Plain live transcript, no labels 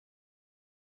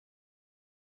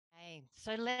Okay,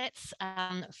 so let's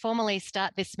formally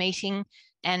start this meeting,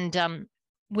 and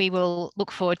we will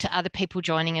look forward to other people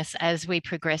joining us as we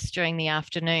progress during the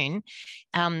afternoon.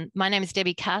 My name is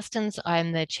Debbie Carstens.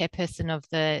 I'm the chairperson of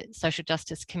the Social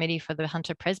Justice Committee for the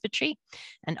Hunter Presbytery,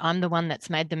 and I'm the one that's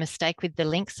made the mistake with the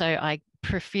link, so I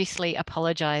profusely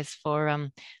apologise for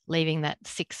leaving that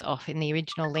 6 off in the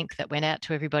original link that went out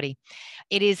to everybody.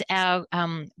 It is our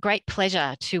great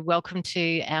pleasure to welcome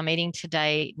to our meeting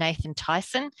today Nathan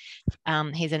Tyson.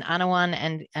 He's an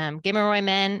Anawan and Gimuray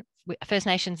man, First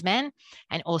Nations man,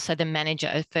 and also the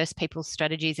manager of First Peoples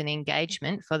Strategies and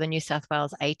Engagement for the New South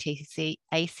Wales ACT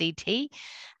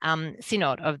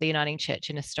Synod of the Uniting Church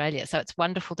in Australia. So it's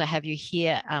wonderful to have you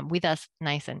here with us,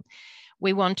 Nathan.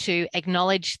 We want to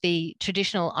acknowledge the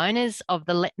traditional owners of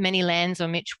the many lands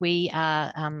on which we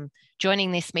are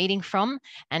joining this meeting from,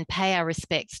 and pay our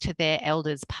respects to their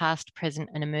elders past, present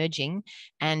and emerging,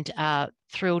 and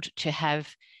thrilled to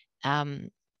have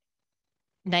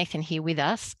Nathan here with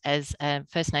us as a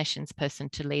First Nations person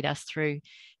to lead us through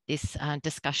this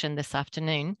discussion this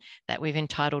afternoon that we've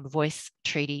entitled Voice,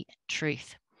 Treaty,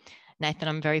 Truth. Nathan,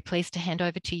 I'm very pleased to hand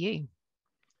over to you.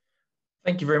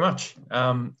 Thank you very much.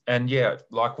 And yeah,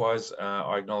 likewise,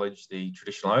 I acknowledge the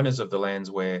traditional owners of the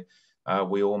lands where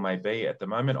we all may be at the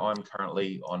moment. I'm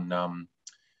currently on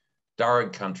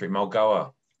Darug country,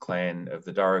 Mulgoa clan of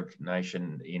the Darug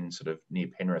Nation in sort of near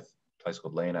Penrith, a place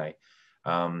called Leonay.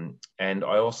 And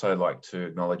I also like to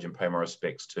acknowledge and pay my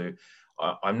respects to,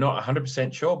 I'm not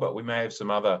 100% sure, but we may have some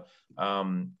other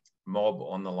mob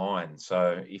on the line.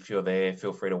 So if you're there,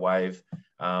 feel free to wave.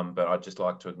 But I'd just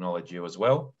like to acknowledge you as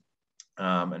well.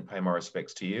 And pay my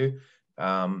respects to you.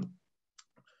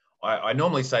 I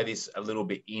normally say this a little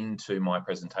bit into my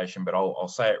presentation, but I'll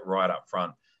say it right up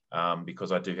front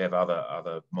because I do have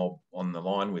other mob on the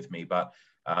line with me. But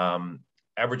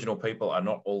Aboriginal people are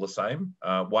not all the same.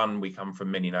 One, we come from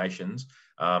many nations,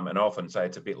 and I often say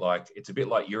it's a bit like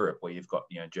Europe, where you've got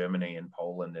Germany and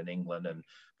Poland and England and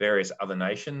various other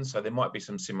nations. So there might be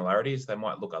some similarities. They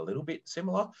might look a little bit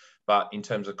similar, but in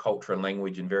terms of culture and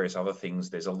language and various other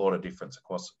things, there's a lot of difference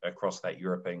across that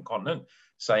European continent.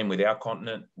 Same with our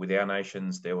continent, with our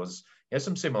nations. There was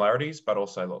some similarities, but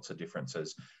also lots of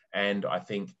differences. And I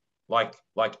think, like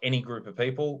any group of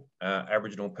people,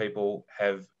 Aboriginal people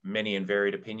have many and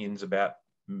varied opinions about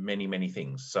many, many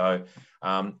things. So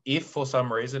if for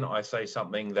some reason I say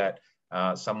something that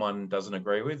someone doesn't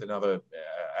agree with, another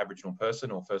Aboriginal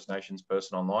person or First Nations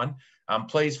person online,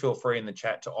 please feel free in the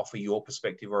chat to offer your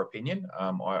perspective or opinion.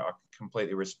 I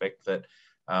completely respect that,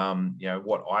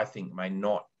 what I think may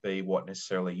not be what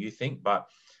necessarily you think, but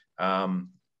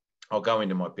I'll go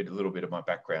into a little bit of my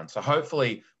background. So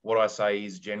hopefully what I say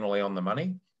is generally on the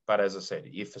money, but as I said,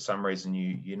 if for some reason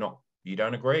you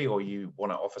don't agree or you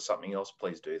want to offer something else,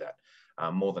 please do that.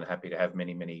 I'm more than happy to have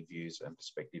many, many views and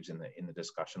perspectives in the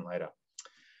discussion later.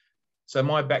 So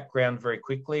my background very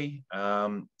quickly,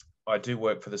 I do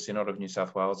work for the Synod of New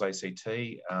South Wales, ACT,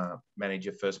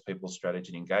 manager First Peoples Strategy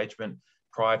and Engagement.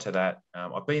 Prior to that,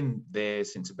 I've been there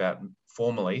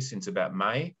formally since about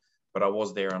May, but I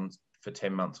was there for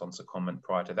 10 months on secondment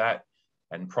prior to that.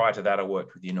 And prior to that, I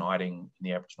worked with Uniting in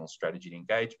the Aboriginal Strategy and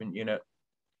Engagement Unit.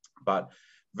 But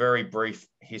very brief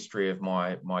history of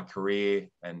my career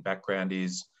and background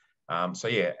is,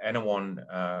 Anawan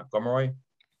Gimuray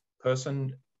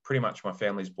person. Pretty much my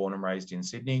family's born and raised in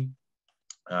Sydney.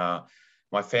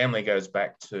 My family goes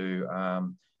back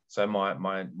to,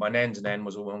 my nan's nan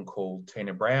was a woman called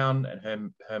Tina Brown,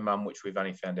 and her mum, which we've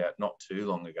only found out not too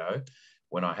long ago,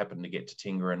 when I happened to get to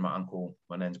Tingha and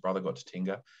my nan's brother got to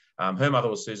Tingha. Her mother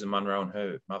was Susan Munro and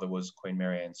her mother was Queen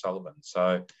Mary Ann Sullivan.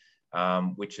 So,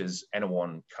 which is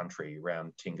Anawan country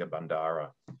around Tingha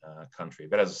Bandara country.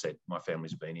 But as I said, my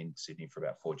family's been in Sydney for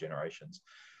about 4 generations.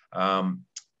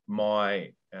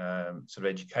 My sort of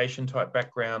education type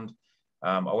background,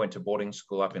 I went to boarding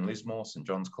school up in Lismore, St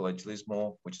John's College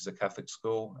Lismore, which is a Catholic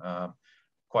school.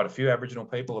 Quite a few Aboriginal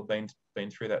people have been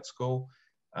through that school.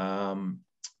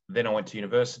 Then I went to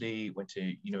University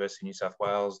of New South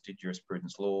Wales, did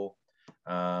jurisprudence law,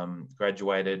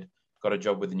 graduated, got a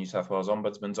job with the New South Wales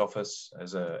Ombudsman's Office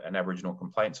as an Aboriginal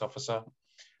complaints officer.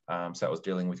 So that was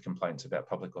dealing with complaints about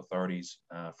public authorities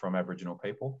from Aboriginal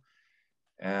people.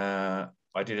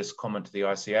 I did a comment to the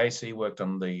ICAC, worked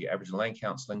on the Aboriginal Land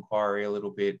Council inquiry a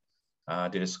little bit,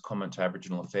 did a comment to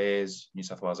Aboriginal Affairs, New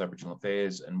South Wales Aboriginal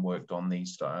Affairs, and worked on the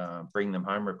Bring Them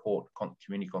Home report,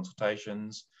 community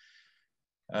consultations.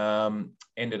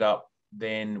 Ended up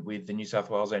then with the New South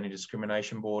Wales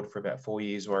Anti-Discrimination Board for about 4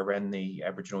 years, where I ran the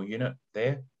Aboriginal unit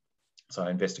there. So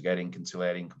investigating,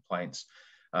 conciliating complaints,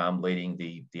 leading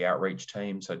the outreach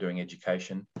team, so doing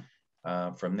education.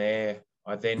 From there,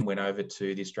 I then went over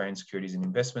to the Australian Securities and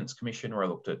Investments Commission, where I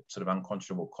looked at sort of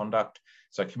unconscionable conduct.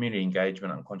 So community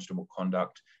engagement, unconscionable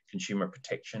conduct, consumer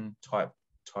protection type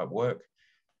work.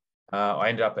 I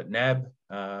ended up at NAB,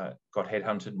 got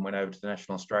headhunted and went over to the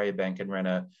National Australia Bank and ran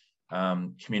a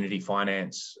community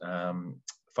finance,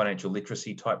 financial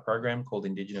literacy type program called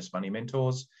Indigenous Money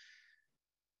Mentors.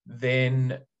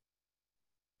 Then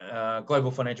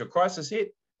global financial crisis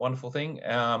hit, wonderful thing.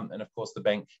 And of course the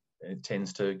bank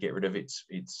tends to get rid of its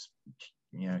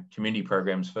community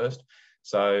programs first.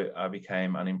 So I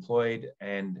became unemployed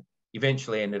and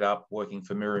eventually ended up working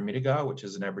for Muru Midigar, which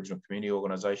is an Aboriginal community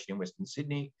organisation in Western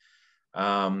Sydney.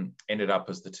 Ended up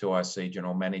as the 2IC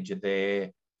general manager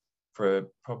there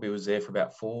was there for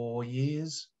about 4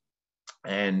 years,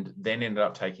 and then ended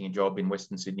up taking a job in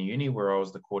Western Sydney Uni, where I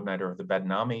was the coordinator of the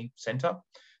Badnami Centre.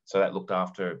 So that looked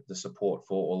after the support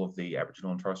for all of the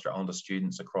Aboriginal and Torres Strait Islander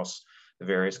students across the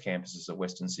various campuses of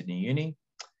Western Sydney Uni,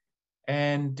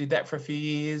 and did that for a few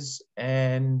years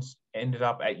and ended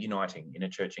up at Uniting in a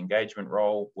church engagement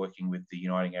role, working with the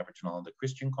Uniting Aboriginal Islander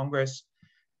Christian Congress.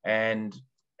 And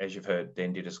as you've heard,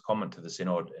 then did a comment to the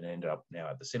Synod and ended up now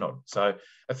at the Synod. So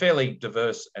a fairly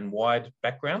diverse and wide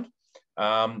background,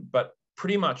 but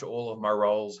pretty much all of my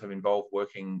roles have involved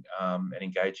working and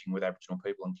engaging with Aboriginal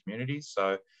people and communities.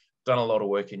 So I've done a lot of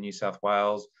work in New South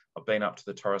Wales. I've been up to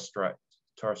the Torres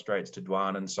Straits to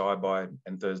Dwan and Saibai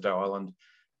and Thursday Island,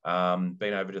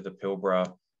 been over to the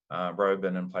Pilbara,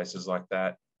 Roban and places like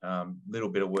that. Little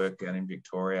bit of work down in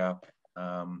Victoria.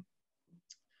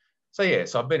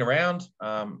 So I've been around.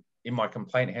 In my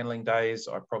complaint handling days,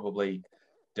 I probably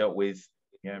dealt with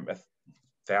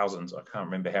thousands. I can't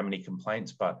remember how many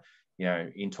complaints, but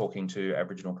in talking to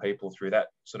Aboriginal people through that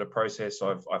sort of process,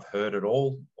 I've heard it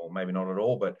all, or maybe not at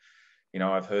all, but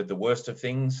I've heard the worst of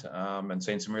things and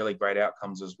seen some really great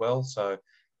outcomes as well. So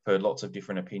heard lots of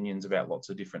different opinions about lots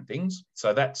of different things.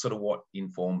 So that's sort of what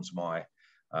informs my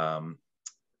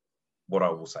what I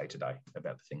will say today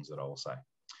about the things that I will say.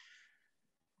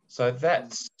 So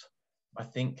that's, I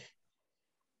think,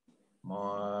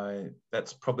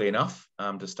 that's probably enough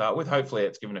to start with. Hopefully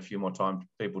it's given a few more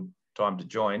people time to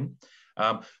join.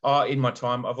 In my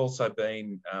time, I've also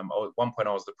been, at one point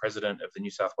I was the president of the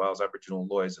New South Wales Aboriginal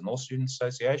Lawyers and Law Students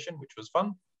Association, which was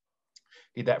fun.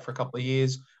 Did that for a couple of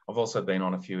years. I've also been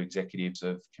on a few executives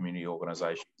of community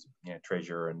organisations,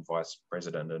 treasurer and vice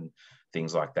president and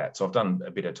things like that. So I've done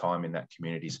a bit of time in that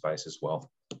community space as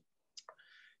well.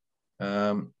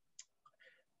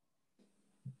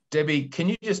 Debbie, can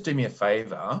you just do me a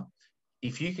favour?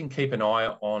 If you can keep an eye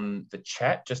on the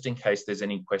chat, just in case there's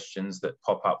any questions that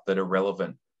pop up that are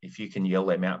relevant, if you can yell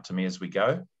them out to me as we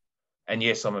go. And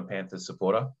yes, I'm a Panthers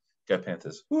supporter. Go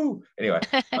Panthers. Woo. Anyway.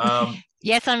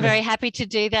 Yes, I'm very happy to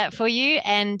do that for you.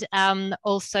 And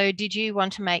also, did you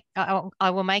want to make, I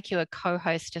will make you a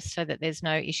co-host just so that there's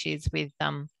no issues with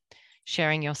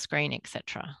sharing your screen,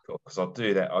 etc. Cool, because I'll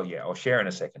do that. I'll share in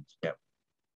a second. Yep.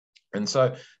 And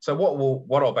so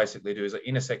what I'll basically do is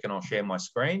in a second, I'll share my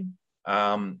screen.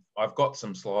 I've got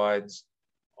some slides.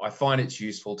 I find it's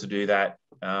useful to do that,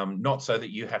 not so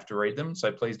that you have to read them.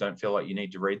 So please don't feel like you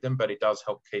need to read them, but it does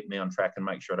help keep me on track and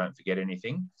make sure I don't forget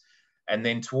anything. And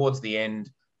then towards the end,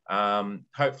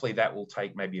 hopefully that will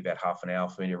take maybe about half an hour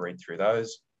for me to read through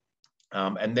those.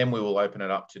 And then we will open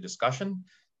it up to discussion.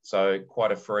 So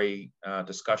quite a free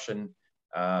discussion.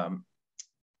 I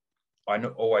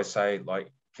always say,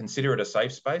 consider it a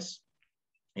safe space.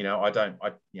 As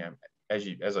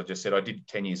I just said, I did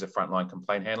 10 years of frontline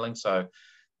complaint handling. So,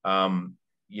 I'm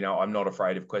not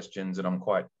afraid of questions, and I'm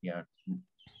quite,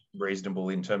 reasonable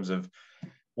in terms of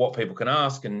what people can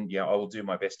ask, and I will do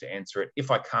my best to answer it.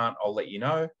 If I can't, I'll let you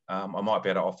know. I might be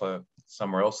able to offer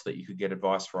somewhere else that you could get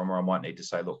advice from, or I might need to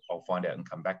say, look, I'll find out and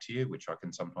come back to you, which I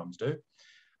can sometimes do.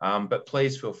 But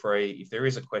please feel free, if there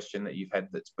is a question that you've had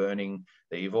that's burning,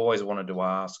 that you've always wanted to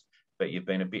ask, but you've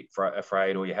been a bit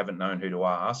afraid or you haven't known who to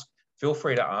ask, feel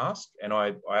free to ask. And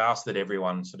I ask that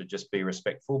everyone sort of just be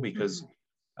respectful, because,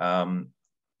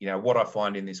 what I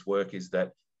find in this work is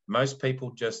that most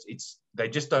people they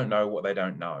just don't know what they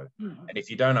don't know. And if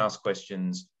you don't ask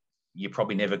questions, you're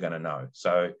probably never going to know.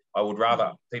 So I would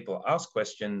rather people ask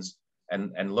questions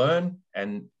and learn,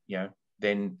 and,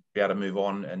 then be able to move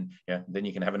on. And then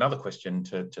you can have another question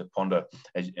to ponder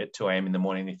at 2 a.m. in the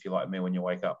morning, if you're like me, when you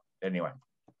wake up. Anyway.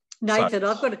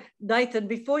 Nathan, Nathan,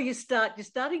 before you start, you're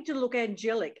starting to look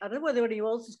angelic. I don't know whether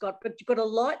anyone else has got, but you've got a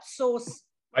light source.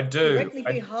 I do. Directly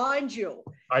behind you.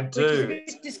 I do. Which is a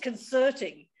bit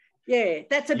disconcerting. Yeah,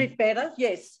 that's a bit better.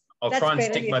 Yes. I'll try and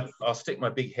stick my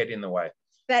big head in the way.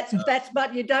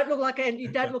 but you don't look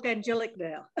angelic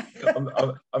now.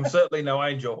 I'm certainly no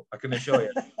angel, I can assure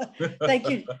you.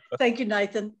 Thank you,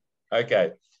 Nathan.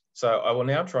 Okay, so I will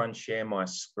now try and share my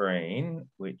screen,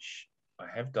 which I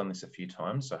have done this a few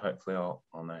times, so hopefully I'll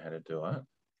know how to do it.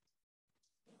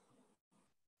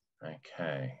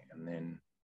 Okay, and then,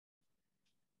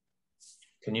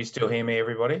 can you still hear me,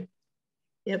 everybody?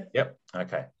 Yep. Yep,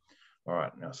 okay. All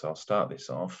right, now, so I'll start this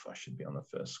off. I should be on the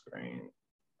first screen.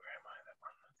 Where am I?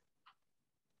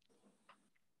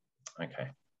 That one. Okay.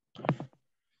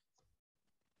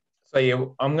 So yeah,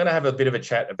 I'm going to have a bit of a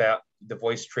chat about the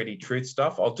Voice Treaty Truth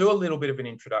stuff. I'll do a little bit of an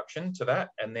introduction to that,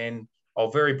 and then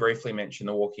I'll very briefly mention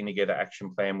the Walking Together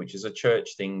Action Plan, which is a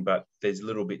church thing, but there's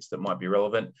little bits that might be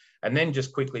relevant. And then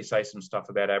just quickly say some stuff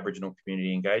about Aboriginal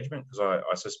community engagement, because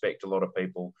I suspect a lot of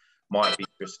people might be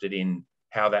interested in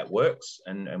how that works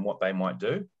and what they might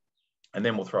do. And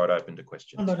then we'll throw it open to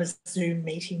questions. I'm on a Zoom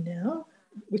meeting now,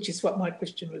 which is what my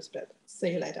question was about.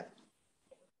 See you later.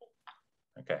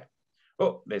 Okay.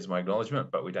 Oh, there's my acknowledgement,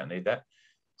 but we don't need that.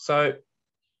 So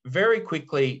very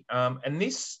quickly, and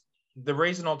the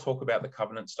reason I'll talk about the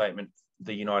covenant statement,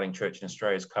 the Uniting Church in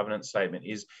Australia's covenant statement,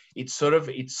 is it sort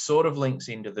of links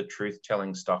into the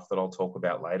truth-telling stuff that I'll talk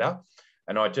about later.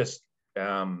 And I just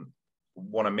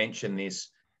want to mention this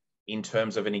in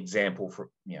terms of an example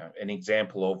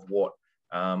of what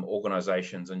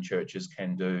organisations and churches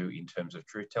can do in terms of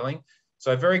truth-telling.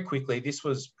 So very quickly, this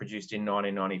was produced in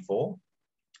 1994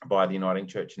 by the Uniting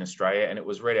Church in Australia, and it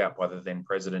was read out by the then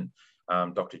President,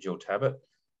 Dr. Jill Tabbott.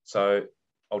 So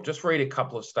I'll just read a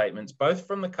couple of statements, both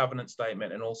from the covenant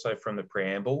statement and also from the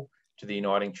preamble to the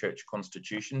Uniting Church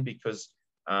Constitution, because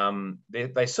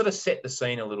they sort of set the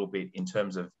scene a little bit in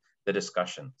terms of the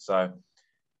discussion. So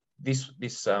this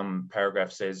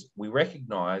paragraph says, "We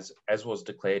recognise, as was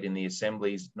declared in the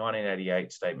Assembly's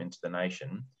 1988 Statement to the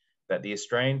Nation, that the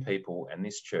Australian people and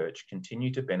this church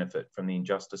continue to benefit from the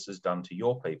injustices done to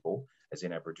your people, as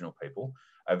in Aboriginal people,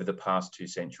 over the past 2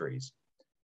 centuries.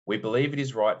 We believe it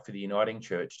is right for the Uniting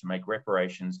Church to make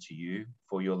reparations to you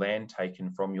for your land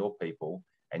taken from your people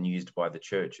and used by the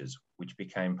churches, which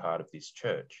became part of this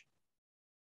church."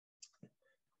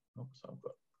 Oops, I've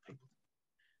got people.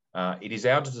 "It is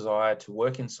our desire to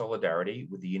work in solidarity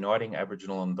with the Uniting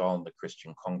Aboriginal and Islander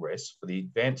Christian Congress for the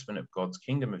advancement of God's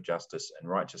kingdom of justice and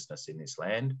righteousness in this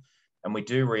land, and we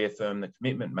do reaffirm the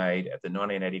commitment made at the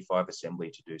 1985 Assembly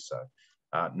to do so."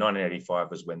 1985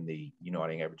 was when the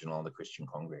Uniting Aboriginal and the Christian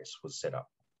Congress was set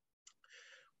up.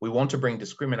 "We want to bring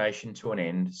discrimination to an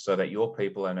end so that your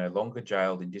people are no longer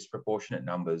jailed in disproportionate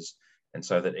numbers, and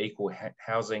so that equal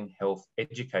housing, health,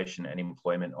 education and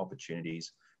employment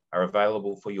opportunities are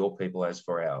available for your people as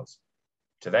for ours.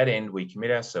 To that end, we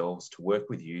commit ourselves to work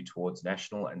with you towards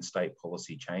national and state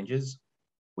policy changes.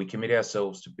 We commit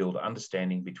ourselves to build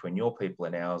understanding between your people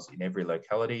and ours in every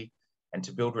locality, and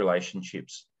to build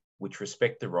relationships which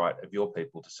respect the right of your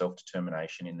people to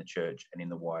self-determination in the church and in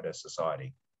the wider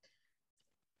society."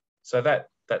 So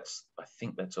I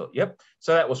think that's all. Yep.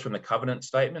 So that was from the covenant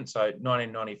statement. So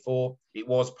 1994, it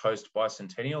was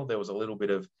post-bicentennial. There was a little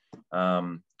bit of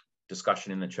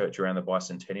discussion in the church around the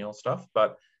bicentennial stuff.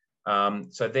 But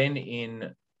so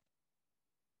then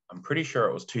I'm pretty sure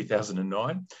it was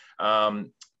 2009,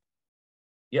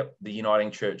 the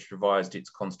Uniting Church revised its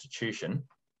constitution,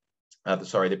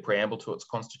 the preamble to its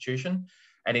constitution,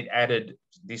 and it added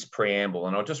this preamble.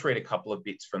 And I'll just read a couple of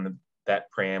bits from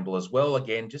that preamble as well,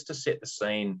 again, just to set the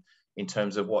scene in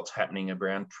terms of what's happening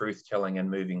around truth-telling and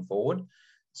moving forward.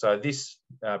 So this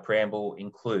preamble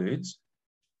includes: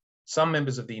 "Some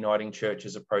members of the Uniting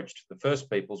Churches approached the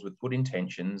First Peoples with good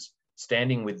intentions,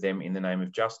 standing with them in the name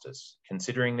of justice,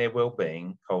 considering their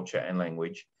well-being, culture and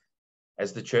language,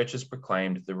 as the Church has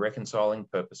proclaimed the reconciling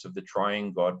purpose of the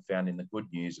triune God found in the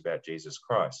good news about Jesus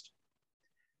Christ.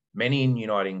 Many in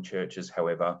Uniting Churches,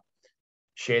 however,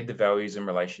 shared the values and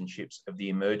relationships of the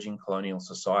emerging colonial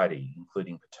society,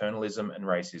 including paternalism and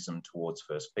racism towards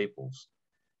First Peoples.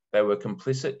 They were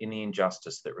complicit in the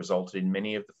injustice that resulted in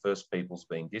many of the First Peoples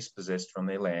being dispossessed from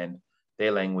their land,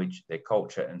 their language, their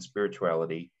culture and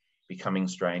spirituality, becoming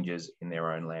strangers in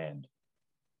their own land.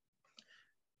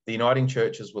 The Uniting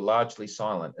Churches were largely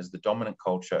silent as the dominant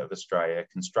culture of Australia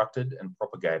constructed and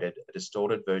propagated a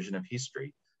distorted version of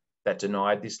history that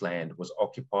denied this land was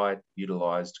occupied,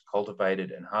 utilised,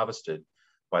 cultivated and harvested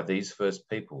by these First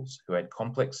Peoples who had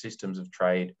complex systems of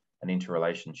trade and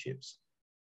interrelationships.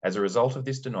 As a result of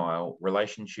this denial,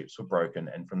 relationships were broken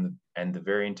and the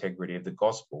very integrity of the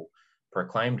gospel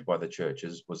proclaimed by the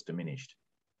churches was diminished.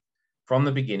 From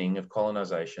the beginning of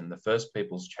colonisation, the First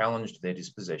Peoples challenged their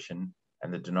dispossession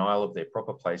and the denial of their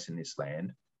proper place in this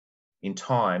land. In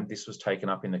time, this was taken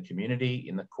up in the community,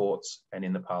 in the courts, and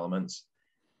in the parliaments,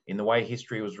 in the way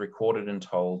history was recorded and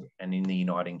told, and in the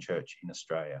uniting church in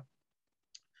Australia.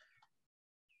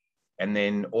 And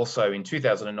then also in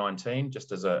 2019,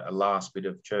 just as a last bit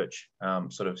of church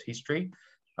sort of history,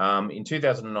 in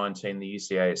 2019, the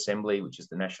UCA Assembly, which is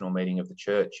the national meeting of the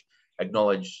church,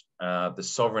 acknowledged the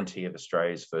sovereignty of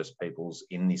Australia's First Peoples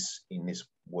in this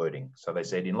wording. So they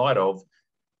said, in light of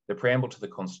the preamble to the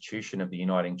Constitution of the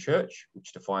Uniting Church,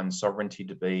 which defines sovereignty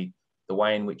to be the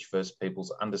way in which First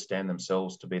Peoples understand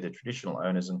themselves to be the traditional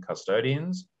owners and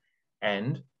custodians,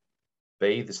 and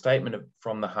B, the statement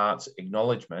from the heart's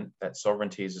acknowledgement that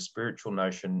sovereignty is a spiritual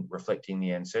notion reflecting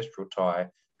the ancestral tie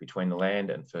between the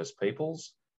land and First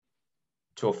Peoples,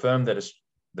 to affirm that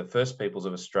the First Peoples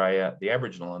of Australia, the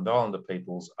Aboriginal and Islander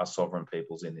peoples, are sovereign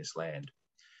peoples in this land.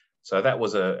 So that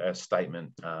was a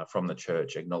statement from the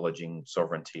church acknowledging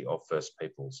sovereignty of First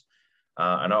Peoples.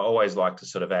 And I always like to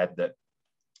sort of add that,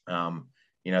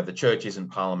 you know, the church isn't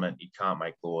parliament, it can't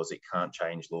make laws, it can't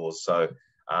change laws. So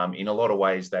in a lot of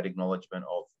ways, that acknowledgement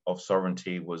of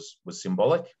sovereignty was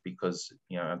symbolic, because,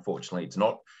 you know, unfortunately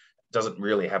doesn't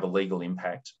really have a legal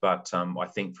impact. But I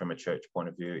think from a church point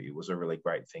of view, it was a really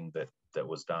great thing that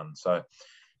was done. So,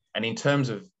 and in terms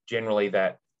of generally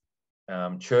that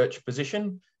church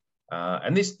position,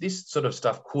 and this sort of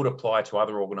stuff could apply to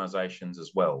other organisations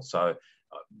as well. So,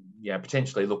 you know,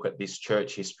 potentially look at this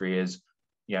church history as,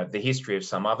 you know, the history of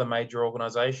some other major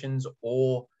organisations,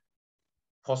 or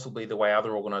possibly the way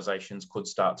other organisations could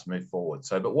start to move forward.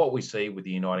 So, but what we see with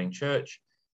the Uniting Church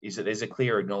is that there's a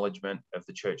clear acknowledgement of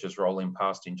the church's role in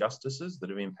past injustices that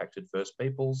have impacted First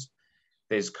Peoples.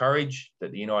 There's courage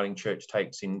that the Uniting Church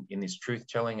takes in this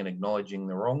truth-telling and acknowledging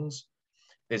the wrongs.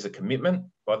 There's a commitment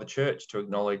by the church to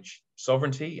acknowledge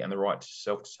sovereignty and the right to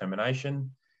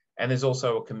self-determination. And there's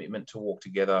also a commitment to walk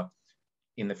together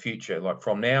in the future, like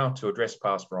from now, to address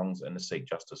past wrongs and to seek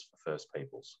justice for First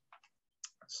Peoples.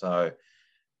 So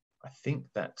I think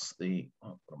that's the,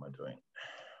 oh, what am I doing?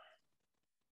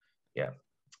 Yeah.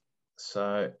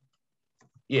 So,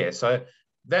 yeah, so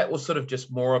that was sort of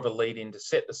just more of a lead in to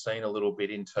set the scene a little bit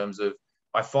in terms of,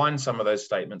 I find some of those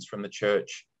statements from the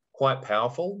church quite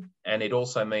powerful, and it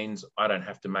also means I don't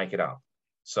have to make it up.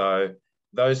 So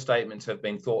those statements have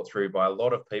been thought through by a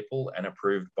lot of people and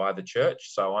approved by the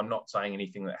church. So I'm not saying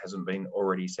anything that hasn't been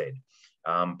already said,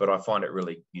 but I find it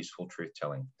really useful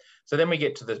truth-telling. So then we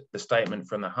get to the statement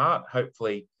from the heart.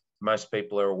 Hopefully most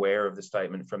people are aware of the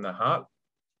statement from the heart.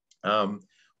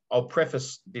 I'll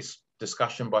preface this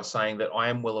discussion by saying that I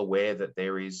am well aware that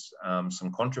there is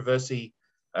some controversy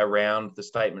around the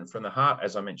statement from the heart.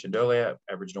 As I mentioned earlier,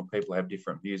 Aboriginal people have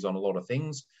different views on a lot of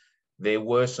things. There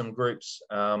were some groups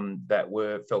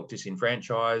that felt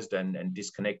disenfranchised and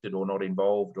disconnected, or not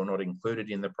involved or not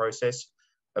included in the process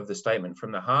of the statement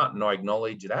from the heart, and I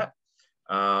acknowledge that.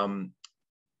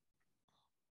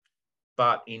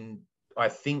 But I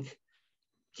think,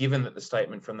 given that the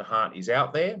statement from the heart is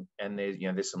out there and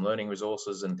there's some learning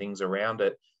resources and things around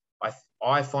it,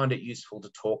 I find it useful to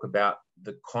talk about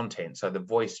the content. So the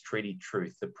voice, treaty,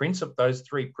 truth, those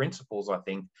three principles, I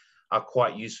think, are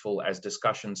quite useful as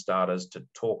discussion starters to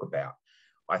talk about.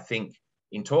 I think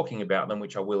in talking about them,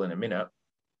 which I will in a minute,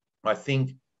 I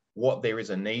think what there is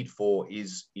a need for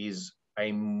is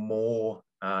a more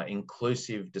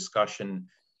inclusive discussion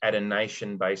at a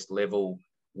nation-based level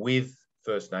with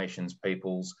First Nations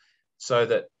peoples, so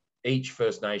that each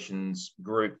First Nations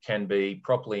group can be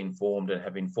properly informed and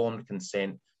have informed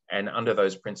consent, and under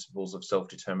those principles of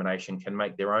self-determination can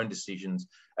make their own decisions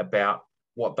about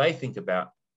what they think about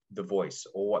the voice,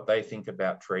 or what they think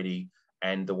about treaty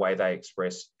and the way they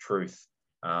express truth,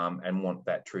 and want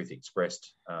that truth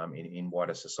expressed in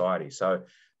wider society. So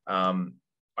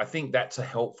I think that's a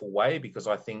helpful way, because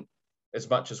I think as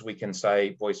much as we can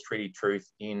say voice, treaty, truth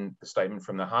in the statement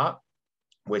from the heart,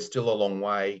 we're still a long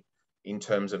way in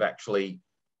terms of actually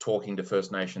talking to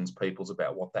First Nations peoples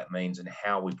about what that means and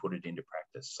how we put it into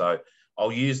practice. So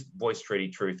I'll use voice, treaty,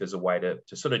 truth as a way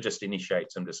to sort of just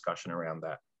initiate some discussion around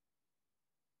that.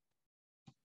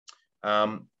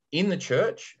 In the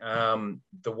church,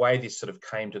 the way this sort of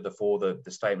came to the fore, the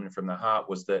statement from the heart,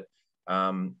 was that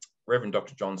Reverend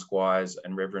Dr. John Squires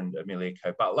and Reverend Amelia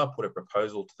Coe Butler put a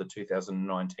proposal to the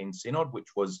 2019 Synod, which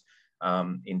was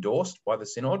endorsed by the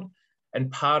Synod. And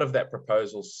part of that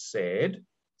proposal said,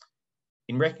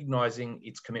 in recognising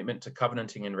its commitment to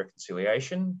covenanting and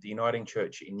reconciliation, the Uniting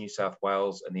Church in New South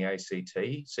Wales and the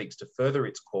ACT seeks to further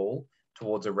its call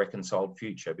towards a reconciled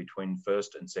future between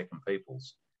First and Second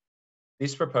Peoples.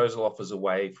 This proposal offers a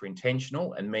way for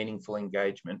intentional and meaningful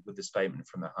engagement with the statement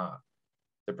from the heart.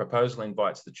 The proposal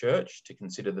invites the Church to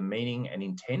consider the meaning and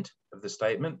intent of the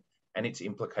statement and its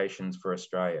implications for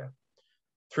Australia.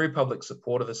 Through public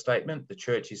support of the statement, the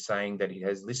Church is saying that it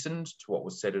has listened to what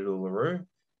was said at Uluru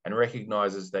and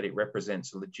recognises that it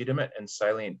represents a legitimate and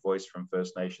salient voice from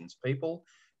First Nations people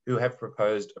who have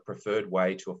proposed a preferred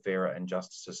way to a fairer and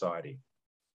just society.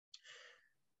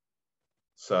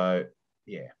 So,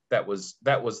 yeah, that was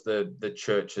the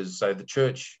Church's. So the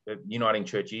Church, Uniting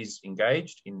Church, is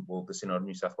engaged in, well, the Synod of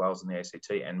New South Wales and the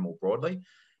ACT, and more broadly,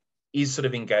 is sort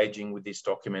of engaging with this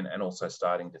document and also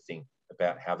starting to think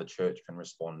about how the Church can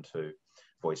respond to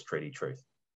Voice, Treaty, Truth.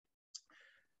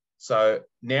 So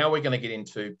now we're going to get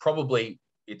into, probably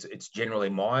it's generally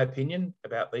my opinion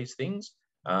about these things,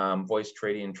 voice,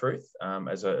 treaty and truth.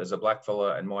 As a black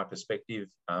fella and my perspective,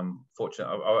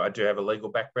 fortunately, I do have a legal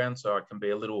background, so I can be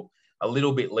a little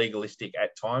bit legalistic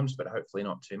at times, but hopefully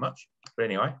not too much. But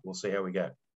anyway, we'll see how we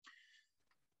go.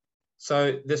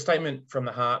 So the statement from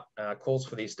the heart calls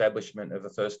for the establishment of a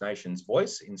First Nations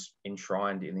voice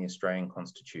enshrined in the Australian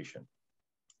Constitution.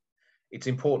 It's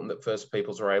important that First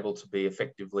Peoples are able to be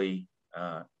effectively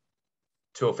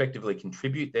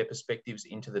contribute their perspectives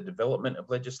into the development of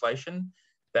legislation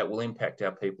that will impact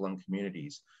our people and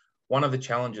communities. One of the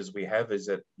challenges we have is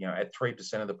that, at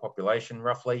 3% of the population,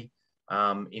 roughly,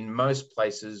 in most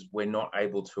places, we're not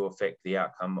able to affect the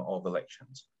outcome of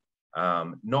elections.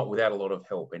 Not without a lot of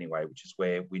help anyway, which is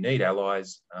where we need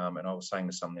allies. And I was saying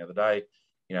to someone the other day,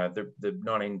 the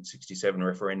 1967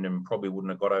 referendum probably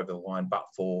wouldn't have got over the line but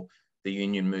for the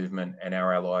union movement and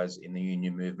our allies in the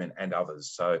union movement and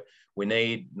others. So we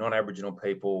need non-Aboriginal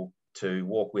people to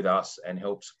walk with us and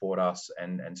help support us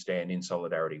and stand in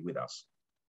solidarity with us.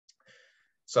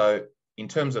 So in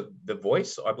terms of the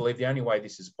voice, I believe the only way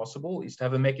this is possible is to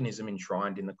have a mechanism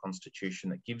enshrined in the Constitution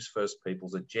that gives First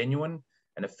Peoples a genuine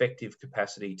and effective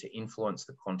capacity to influence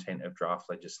the content of draft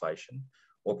legislation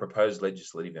or proposed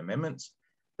legislative amendments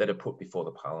that are put before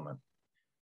the Parliament.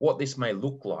 What this may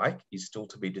look like is still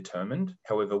to be determined.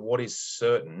 However, what is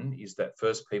certain is that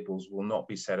First Peoples will not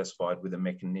be satisfied with a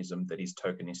mechanism that is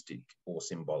tokenistic or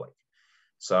symbolic.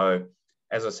 So,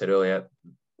 as I said earlier,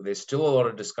 there's still a lot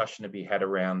of discussion to be had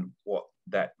around what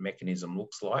that mechanism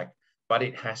looks like, but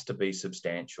it has to be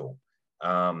substantial.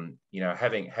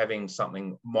 Having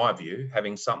something, my view,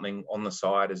 having something on the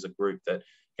side as a group that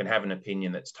can have an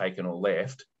opinion that's taken or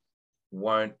left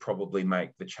won't probably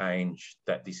make the change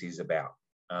that this is about.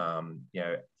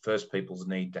 First Peoples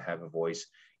need to have a voice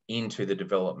into the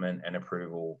development and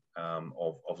approval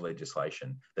of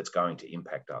legislation that's going to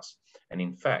impact us. And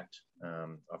in fact,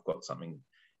 I've got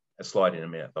a slide in a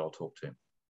minute that I'll talk to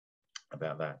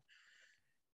about that.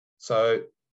 So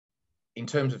in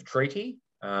terms of treaty,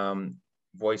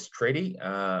 voice treaty,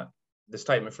 the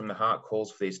statement from the heart calls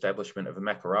for the establishment of a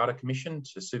Makarrata Commission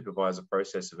to supervise a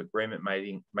process of agreement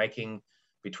making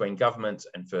between governments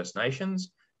and First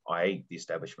Nations, i.e. the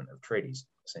establishment of treaties,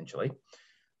 essentially.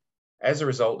 As a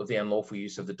result of the unlawful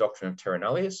use of the doctrine of terra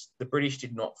nullius, the British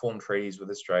did not form treaties with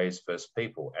Australia's First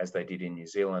People, as they did in New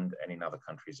Zealand and in other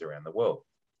countries around the world.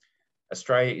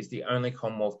 Australia is the only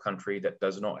Commonwealth country that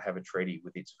does not have a treaty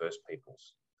with its First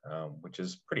Peoples, which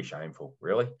is pretty shameful,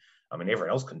 really. I mean, everyone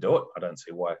else can do it. I don't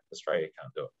see why Australia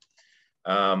can't do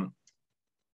it.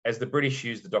 As the British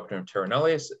used the doctrine of terra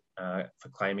nullius for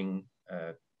claiming,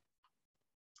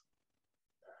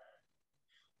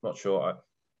 not sure,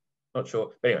 but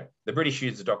anyway, the British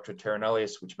used the doctrine of terra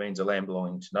nullius, which means a land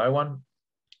belonging to no one.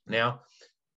 Now,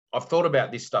 I've thought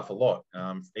about this stuff a lot,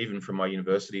 even from my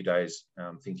university days,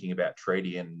 thinking about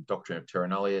treaty and doctrine of terra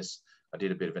nullius. I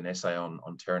did a bit of an essay on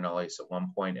terra nullius at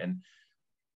one point, and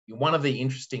one of the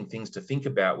interesting things to think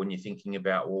about when you're thinking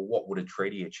about, well, what would a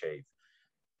treaty achieve?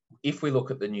 If we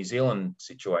look at the New Zealand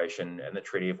situation and the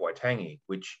Treaty of Waitangi,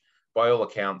 which by all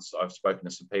accounts, I've spoken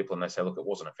to some people and they say, look, it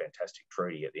wasn't a fantastic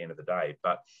treaty at the end of the day,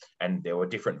 and there were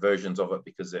different versions of it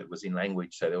because it was in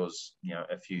language. So there was,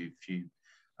 a few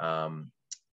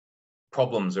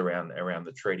problems around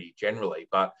the treaty generally.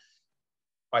 But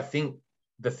I think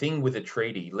the thing with a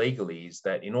treaty legally is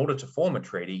that in order to form a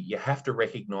treaty, you have to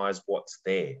recognise what's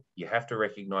there. You have to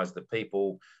recognise the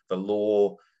people, the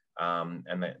law, and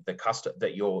the custom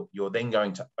that you're then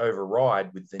going to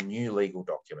override with the new legal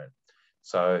document.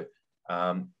 So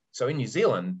in New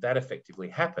Zealand, that effectively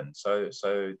happened. So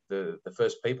the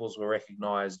First Peoples were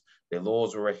recognised, their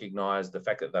laws were recognised, the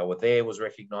fact that they were there was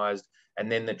recognised, and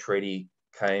then the treaty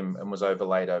came and was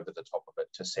overlaid over the top of it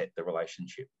to set the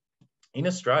relationship. In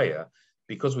Australia,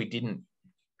 because we didn't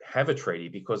have a treaty,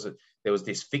 because there was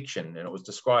this fiction, and it was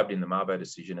described in the Mabo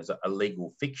decision as a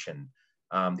legal fiction,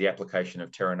 the application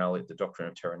of terra nullius, the doctrine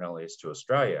of terra nullius to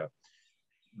Australia,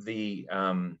 the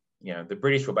the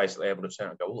British were basically able to turn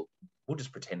and go, well, we'll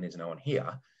just pretend there's no one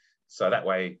here. So that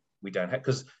way we don't have,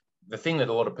 because the thing that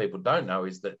a lot of people don't know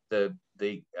is that the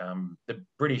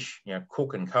British,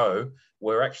 Cook and Co.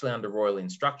 were actually under royal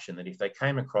instruction that if they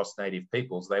came across native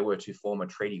peoples, they were to form a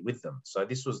treaty with them. So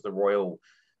this was the royal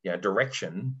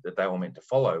direction that they were meant to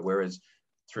follow. Whereas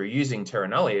through using terra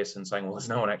nullius and saying, well, there's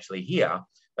no one actually here,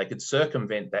 they could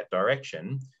circumvent that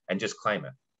direction and just claim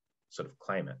it,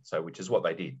 So which is what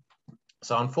they did.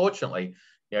 So unfortunately,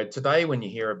 today when you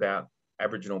hear about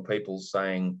Aboriginal peoples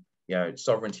saying,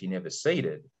 sovereignty never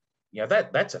ceded,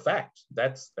 that's a fact.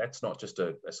 That's not just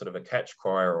a sort of a catch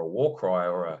cry or a war cry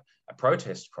or a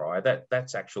protest cry.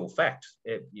 That's actual fact,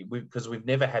 because we've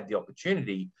never had the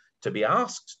opportunity to be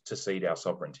asked to cede our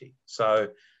sovereignty. So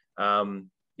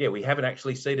we haven't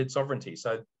actually ceded sovereignty.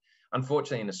 So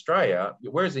unfortunately in Australia,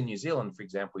 whereas in New Zealand, for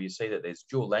example, you see that there's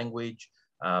dual language,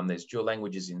 there's dual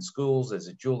languages in schools, there's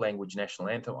a dual language national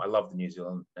anthem. I love the New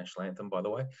Zealand national anthem, by the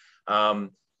way.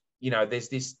 There's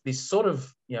this sort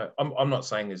of, I'm not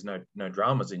saying there's no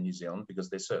dramas in New Zealand, because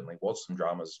there certainly was some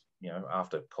dramas,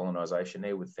 after colonisation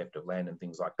there with theft of land and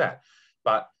things like that.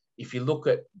 But if you look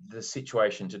at the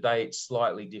situation today, it's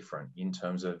slightly different in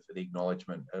terms of the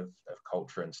acknowledgement of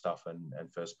culture and stuff and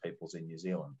First Peoples in New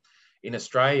Zealand. In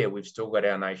Australia, we've still got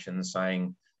our nation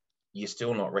saying, you're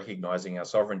still not recognising our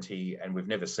sovereignty and we've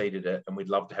never ceded it and we'd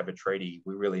love to have a treaty.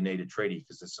 We really need a treaty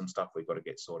because there's some stuff we've got to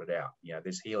get sorted out.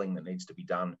 There's healing that needs to be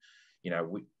done.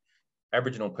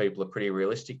 Aboriginal people are pretty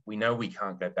realistic. We know we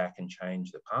can't go back and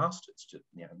change the past. It's just,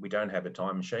 we don't have a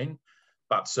time machine,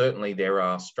 but certainly there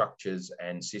are structures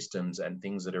and systems and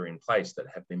things that are in place that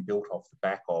have been built off the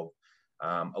back of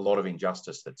a lot of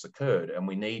injustice that's occurred. And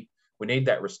we need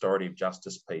that restorative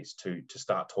justice piece to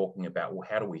start talking about, well,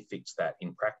 how do we fix that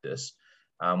in practice?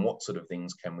 What sort of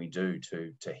things can we do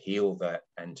to heal that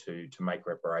and to make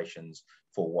reparations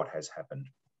for what has happened?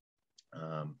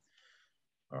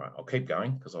 All right, I'll keep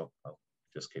going because I'll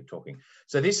just keep talking.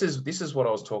 So this is what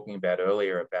I was talking about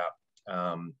earlier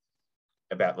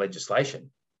about legislation.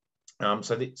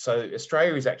 So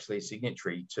Australia is actually a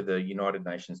signatory to the United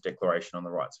Nations Declaration on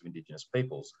the Rights of Indigenous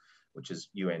Peoples, which is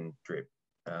UNDRIP.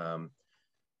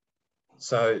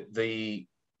 So the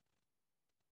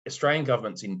Australian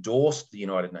government's endorsed the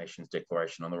United Nations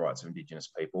Declaration on the Rights of Indigenous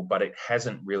People, but it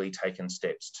hasn't really taken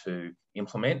steps to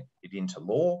implement it into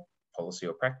law, policy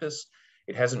or practice.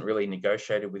 It hasn't really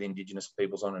negotiated with Indigenous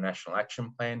peoples on a national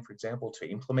action plan, for example, to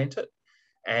implement it.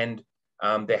 And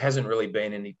there hasn't really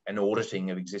been an auditing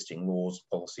of existing laws,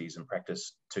 policies and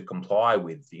practice to comply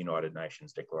with the United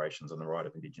Nations Declarations on the Right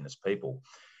of Indigenous People.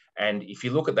 And if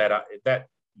you look at that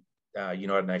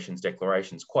United Nations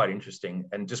Declaration is quite interesting.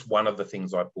 And just one of the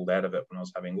things I pulled out of it when I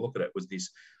was having a look at it was this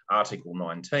Article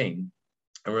 19.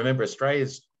 And remember,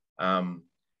 Australia's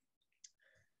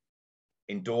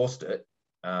endorsed it,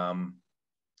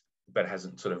 but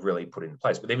hasn't sort of really put it in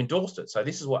place, but they've endorsed it. So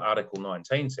this is what Article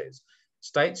 19 says.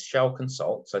 States shall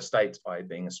consult, so states, I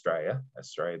being Australia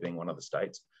being one of the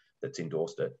states that's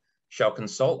endorsed it, shall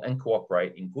consult and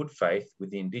cooperate in good faith with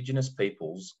the Indigenous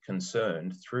peoples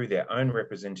concerned through their own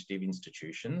representative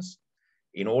institutions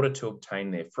in order to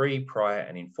obtain their free, prior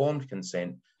and informed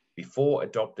consent before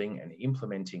adopting and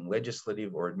implementing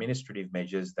legislative or administrative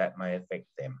measures that may affect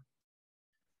them.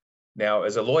 Now,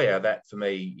 as a lawyer, that for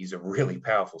me is a really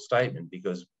powerful statement,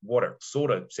 because what it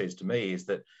sort of says to me is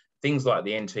that things like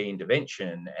the NT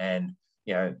intervention and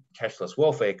cashless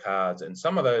welfare cards and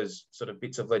some of those sort of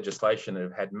bits of legislation that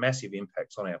have had massive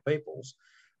impacts on our peoples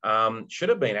should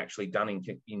have been actually done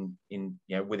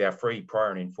with our free,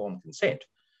 prior and informed consent,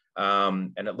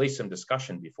 and at least some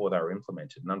discussion before they were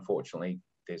implemented. And unfortunately,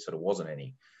 there sort of wasn't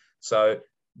any. So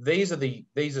these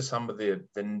are some of the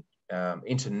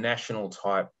international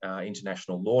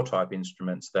law type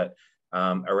instruments that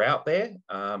are out there,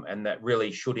 and that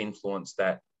really should influence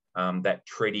that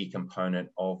treaty component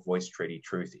of voice treaty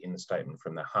truth in the statement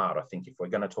from the heart. I think if we're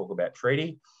going to talk about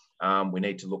treaty, we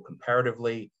need to look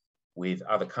comparatively with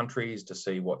other countries to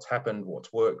see what's happened,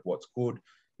 what's worked, what's good.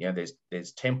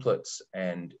 There's templates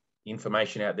and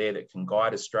information out there that can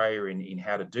guide Australia in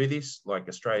how to do this. Like,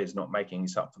 Australia is not making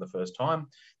this up for the first time.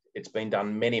 It's been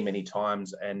done many, many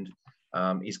times and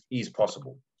is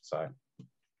possible. So I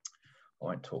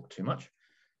won't talk too much.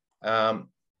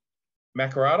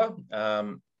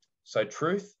 Makarrata. So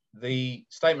truth, the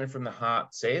statement from the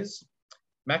heart says,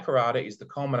 Makarrata is the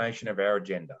culmination of our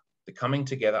agenda, the coming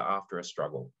together after a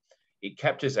struggle. It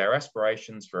captures our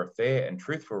aspirations for a fair and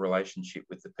truthful relationship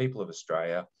with the people of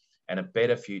Australia and a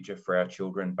better future for our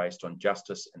children based on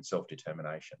justice and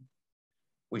self-determination.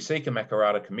 We seek a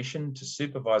Makarrata Commission to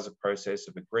supervise a process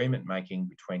of agreement making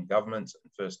between governments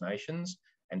and First Nations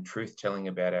and truth-telling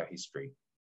about our history.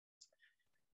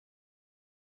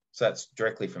 So that's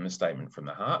directly from the Statement from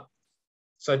the Heart.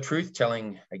 So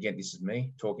truth-telling, again, this is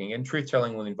me talking again,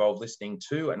 truth-telling will involve listening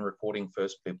to and recording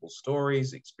First Peoples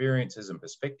stories, experiences and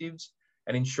perspectives,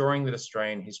 and ensuring that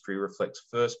Australian history reflects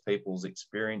First Peoples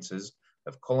experiences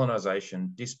of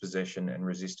colonisation, dispossession and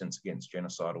resistance against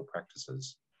genocidal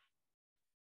practices.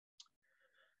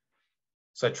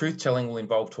 So truth-telling will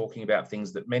involve talking about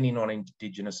things that many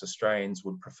non-Indigenous Australians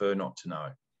would prefer not to know.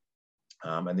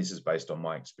 And this is based on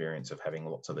my experience of having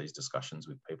lots of these discussions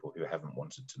with people who haven't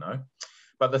wanted to know.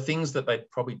 But the things that they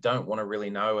probably don't want to really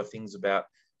know are things about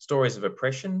stories of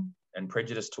oppression and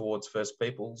prejudice towards First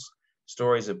Peoples,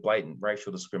 stories of blatant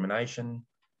racial discrimination,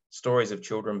 stories of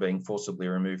children being forcibly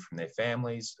removed from their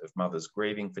families, of mothers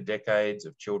grieving for decades,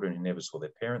 of children who never saw their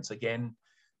parents again,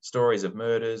 stories of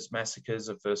murders, massacres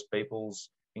of First Peoples,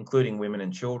 including women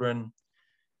and children.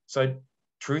 So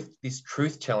this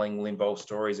truth-telling will involve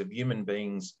stories of human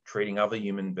beings treating other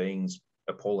human beings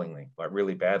appallingly, like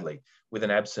really badly, with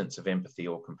an absence of empathy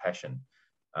or compassion.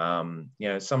 You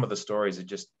know, some of the stories are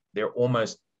just, they're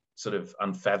almost sort of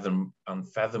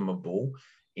unfathomable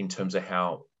in terms of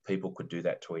how people could do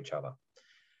that to each other.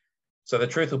 So the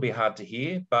truth will be hard to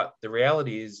hear, but the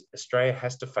reality is Australia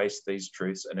has to face these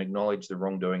truths and acknowledge the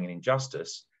wrongdoing and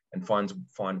injustice and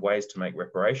find ways to make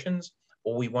reparations,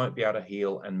 or we won't be able to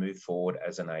heal and move forward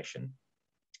as a nation.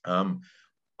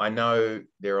 I know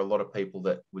there are a lot of people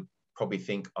that would probably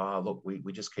think, oh, look,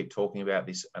 we just keep talking about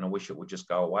this and I wish it would just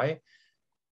go away.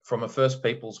 From a First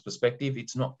Peoples perspective,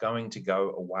 it's not going to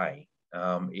go away.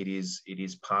 It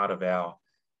is part of our,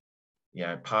 you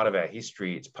know, part of our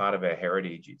history. It's part of our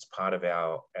heritage. It's part of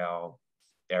our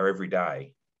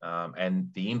everyday,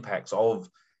 and the impacts of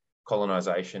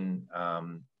colonisation.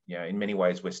 You know, in many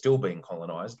ways, we're still being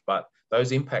colonised, but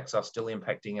those impacts are still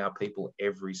impacting our people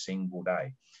every single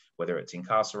day, whether it's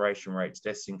incarceration rates,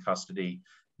 deaths in custody,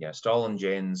 you know, stolen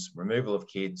gens, removal of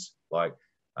kids, like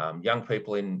young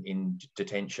people in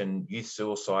detention, youth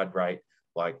suicide rate.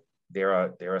 Like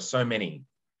there are so many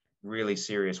really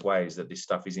serious ways that this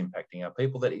stuff is impacting our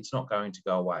people that it's not going to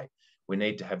go away. We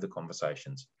need to have the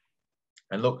conversations.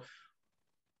 And look,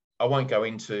 I won't go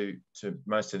into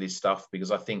most of this stuff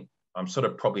because I think I'm sort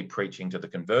of probably preaching to the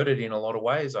converted in a lot of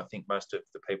ways. I think most of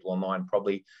the people online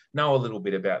probably know a little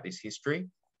bit about this history.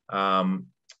 But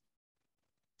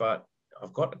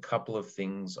I've got a couple of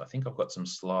things. I think I've got some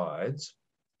slides.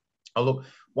 Oh, look,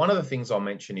 one of the things I'll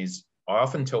mention is I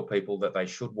often tell people that they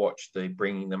should watch the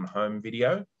Bringing Them Home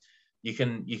video. You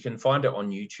can find it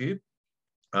on YouTube,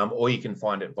 or you can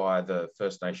find it via the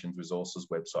First Nations Resources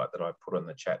website that I put on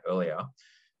the chat earlier.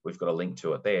 We've got a link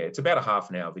to it there. It's about a half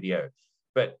an hour video.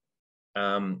 But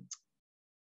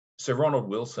Sir Ronald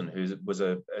Wilson, who was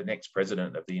an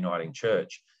ex-president of the Uniting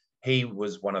Church, he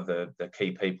was one of the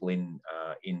key people in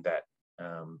that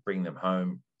Bring Them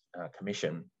Home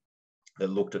commission that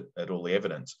looked at all the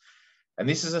evidence. And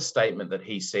this is a statement that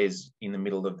he says in the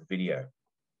middle of the video.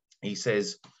 He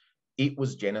says, "It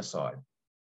was genocide.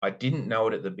 I didn't know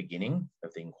it at the beginning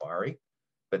of the inquiry,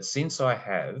 but since I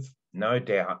have, no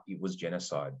doubt it was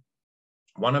genocide.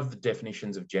 One of the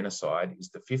definitions of genocide is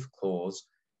the 5th clause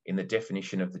in the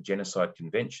definition of the Genocide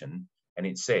Convention, and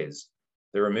it says,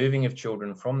 the removing of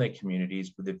children from their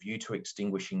communities with a view to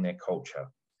extinguishing their culture.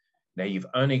 Now, you've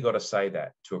only got to say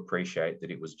that to appreciate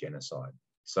that it was genocide."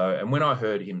 So, and when I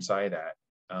heard him say that,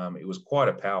 it was quite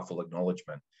a powerful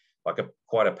acknowledgement, like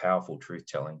quite a powerful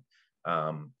truth-telling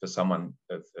for someone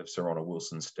of Sir Ronald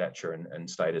Wilson's stature and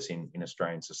status in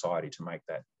Australian society to make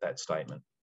that statement.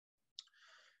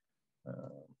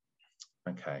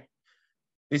 Okay,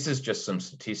 this is just some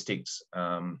statistics.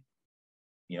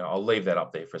 You know, I'll leave that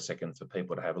up there for a second for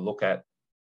people to have a look at.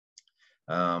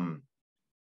 I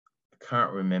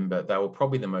can't remember. They were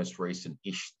probably the most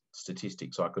recent-ish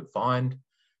statistics I could find.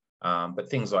 But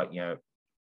things like, you know,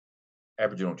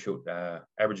 Aboriginal children are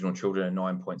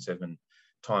 9.7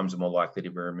 times more likely to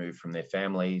be removed from their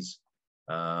families.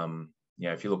 You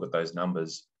know, if you look at those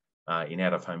numbers in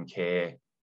out-of-home care,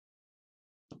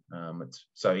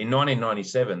 so in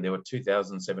 1997, there were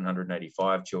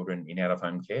 2,785 children in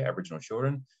out-of-home care, Aboriginal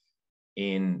children.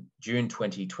 In June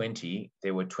 2020,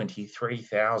 there were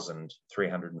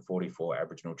 23,344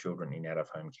 Aboriginal children in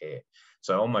out-of-home care.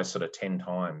 So almost sort of 10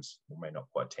 times, well, maybe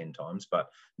not quite 10 times, but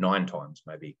 9 times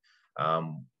maybe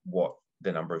what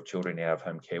the number of children in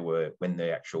out-of-home care were when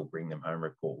the actual Bring Them Home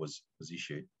report was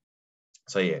issued.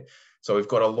 So yeah, so we've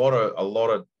got a lot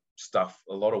of stuff,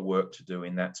 a lot of work to do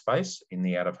in that space, in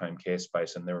the out-of-home care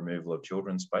space and the removal of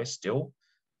children space still.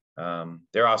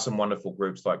 There are some wonderful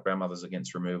groups like Grandmothers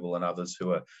Against Removal and others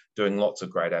who are doing lots of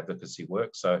great advocacy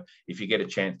work. So if you get a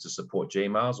chance to support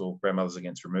GMARS or Grandmothers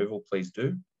Against Removal, please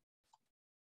do.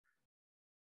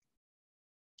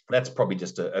 That's probably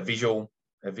just a visual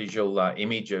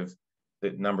image of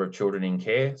the number of children in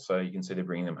care. So you can see they're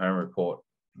bringing them home report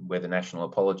where the national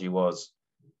apology was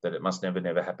that it must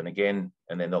never happen again.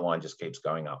 And then the line just keeps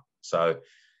going up. So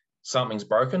something's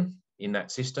broken in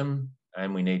that system,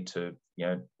 and we need to,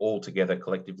 all together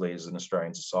collectively as an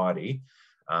Australian society,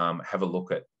 have a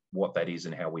look at what that is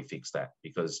and how we fix that,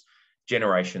 because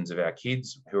generations of our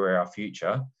kids who are our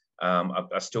future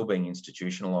are still being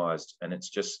institutionalized, and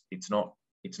it's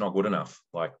not good enough.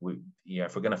 Like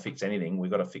if we're going to fix anything, we've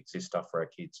got to fix this stuff for our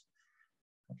kids.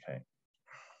 Okay.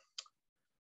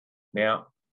 Now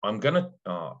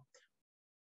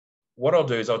what I'll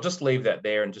do is I'll just leave that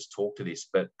there and just talk to this,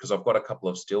 but because I've got a couple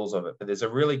of stills of it. But there's a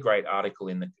really great article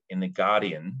in the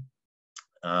Guardian.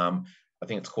 I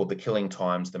think it's called "The Killing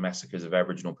Times: The Massacres of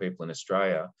Aboriginal People in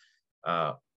Australia."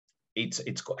 It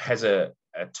has a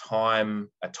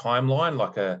timeline,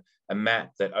 like a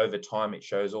map that over time it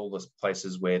shows all the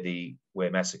places where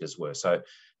massacres were. So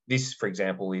this, for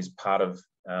example, is part of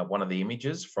one of the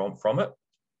images from it.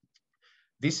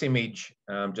 This image,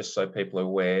 just so people are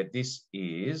aware, this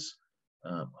is,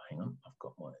 hang on, I've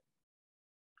got my.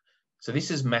 So this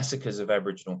is massacres of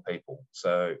Aboriginal people.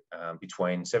 So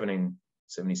between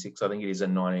 1776, I think it is,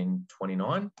 and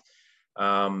 1929.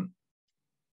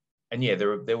 And yeah,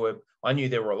 there were. I knew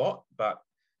there were a lot, but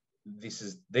these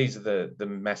are the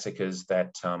massacres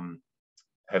that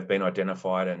have been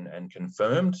identified and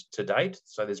confirmed to date.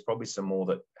 So there's probably some more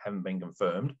that haven't been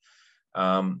confirmed.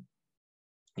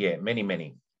 Yeah,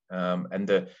 many. And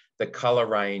the colour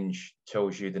range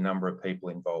tells you the number of people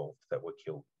involved that were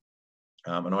killed.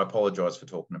 And I apologise for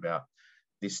talking about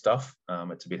this stuff.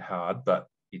 It's a bit hard, but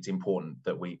it's important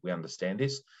that we understand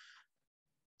this.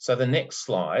 So the next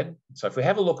slide. So if we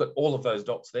have a look at all of those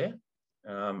dots there,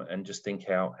 and just think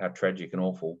how tragic and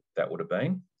awful that would have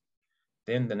been.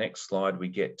 Then the next slide we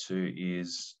get to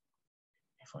is,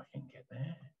 if I can get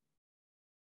there.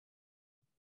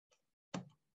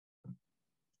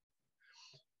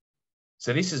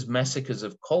 So this is massacres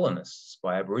of colonists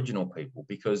by Aboriginal people,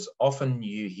 because often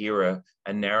you hear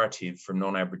a narrative from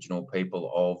non-Aboriginal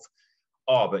people of,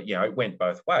 oh, but, it went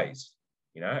both ways.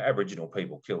 Aboriginal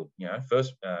people killed,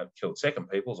 first killed second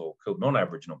peoples or killed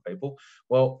non-Aboriginal people.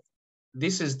 Well,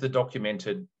 this is the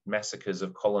documented massacres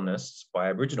of colonists by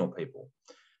Aboriginal people.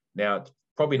 Now, it's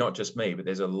probably not just me, but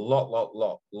there's a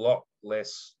lot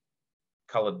less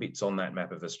coloured bits on that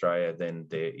map of Australia than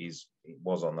it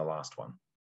was on the last one.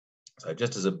 So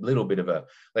just as a little bit of a,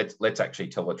 let's actually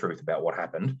tell the truth about what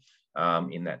happened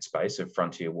in that space of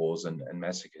frontier wars and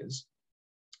massacres.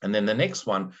 And then the next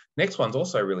one's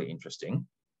also really interesting,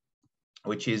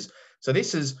 which is, so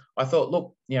this is, I thought,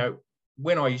 look,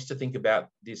 when I used to think about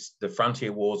the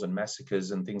frontier wars and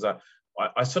massacres and things like,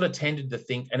 I sort of tended to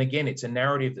think, and again, it's a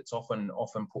narrative that's often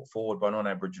put forward by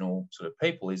non-Aboriginal sort of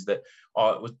people, is that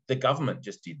it was the government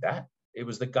just did that. It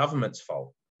was the government's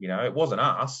fault. It wasn't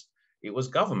us. It was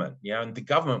government, and the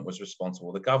government was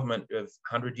responsible. The government of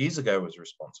 100 years ago was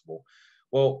responsible.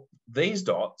 Well, these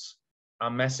dots are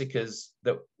massacres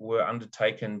that were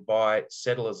undertaken by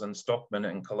settlers and stockmen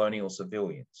and colonial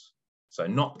civilians. So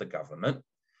not the government,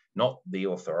 not the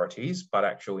authorities, but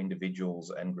actual individuals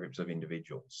and groups of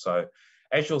individuals. So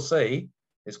as you'll see,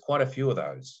 there's quite a few of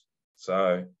those.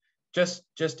 So just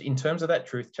in terms of that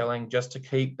truth telling, just to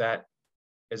keep that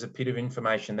as a bit of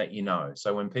information that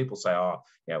So when people say, oh,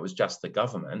 it was just the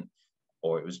government,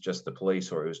 or it was just the police,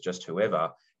 or it was just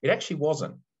whoever, it actually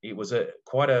wasn't. It was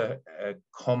quite a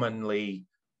commonly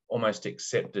almost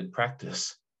accepted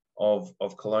practice of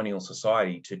colonial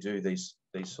society to do these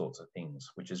sorts of things,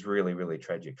 which is really, really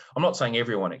tragic. I'm not saying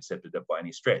everyone accepted it by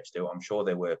any stretch. I'm sure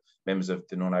there were members of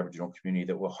the non-Aboriginal community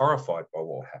that were horrified by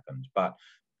what happened, but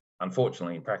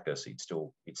unfortunately in practice, it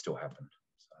still happened.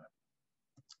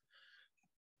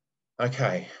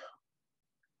 Okay,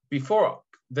 before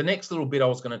the next little bit I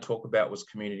was going to talk about was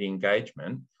community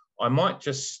engagement. I might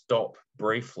just stop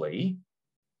briefly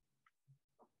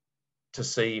to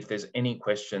see if there's any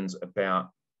questions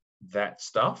about that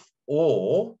stuff,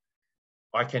 or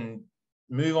I can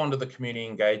move on to the community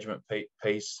engagement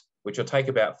piece, which will take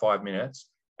about 5 minutes,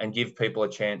 and give people a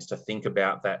chance to think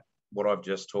about that, what I've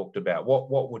just talked about.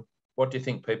 What do you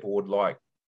think people would like,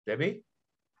 Debbie,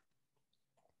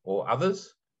 or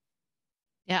others?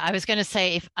 Yeah, I was going to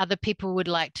say, if other people would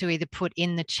like to either put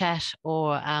in the chat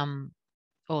or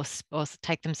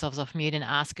take themselves off mute and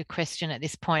ask a question at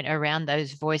this point around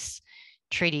those voice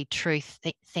treaty truth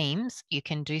themes, you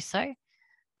can do so.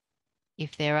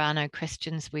 if there are no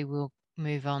questions, we will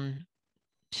move on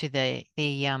to the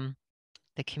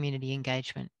community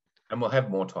engagement. And we'll have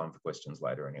more time for questions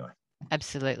later anyway.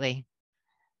 Absolutely.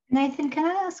 Nathan, can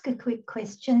I ask a quick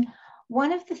question?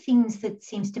 One of the things that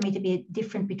seems to me to be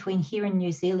different between here and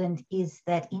New Zealand is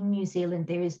that in New Zealand,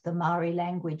 there is the Maori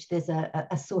language. There's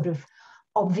a sort of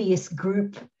obvious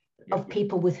group of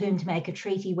people with whom to make a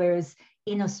treaty, whereas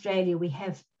in Australia, we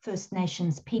have First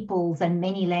Nations peoples and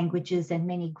many languages and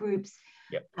many groups.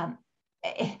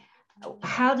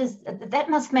 How does that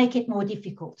must make it more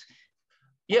difficult?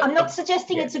 I'm not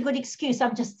suggesting it's a good excuse.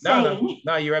 I'm just saying.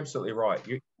 No, you're absolutely right.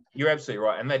 You're absolutely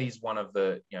right. And that is one of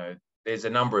the, there's a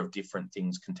number of different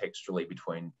things contextually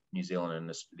between New Zealand and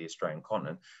the Australian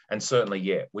continent. And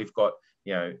certainly, we've got,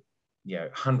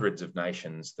 hundreds of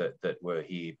nations that were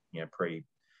here,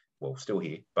 still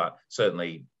here, but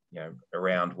certainly,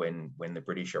 around when the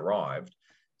British arrived.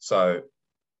 So,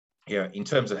 in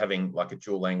terms of having like a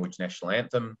dual language national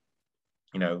anthem,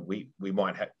 we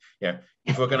might have,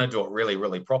 if we're going to do it really,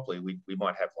 really properly, we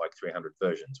might have like 300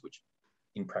 versions, which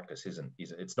in practice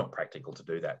it's not practical to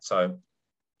do that. So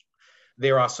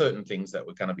there are certain things that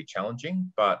were going to be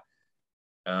challenging, but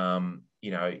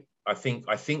I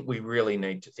think we really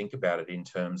need to think about it in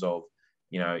terms of,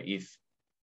 if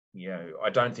I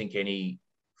don't think any,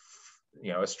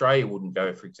 Australia wouldn't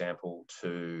go, for example,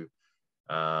 to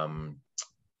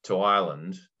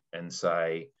Ireland and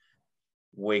say,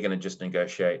 we're going to just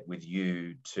negotiate with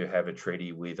you to have a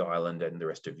treaty with Ireland and the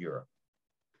rest of Europe.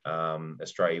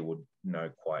 Australia would know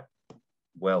quite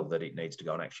well that it needs to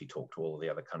go and actually talk to all of the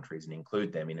other countries and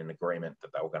include them in an agreement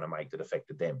that they were going to make that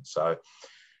affected them. So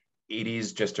it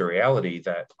is just a reality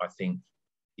that I think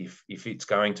if it's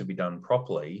going to be done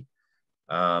properly,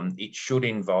 it should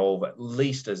involve, at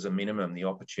least as a minimum, the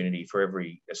opportunity for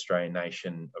every Australian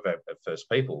nation of First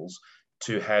Peoples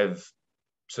to have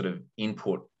sort of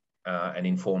input and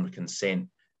informed consent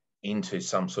into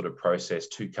some sort of process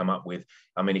to come up with,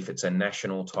 if it's a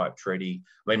national type treaty.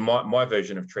 My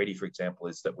version of treaty, for example,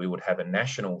 is that we would have a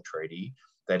national treaty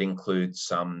that includes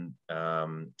some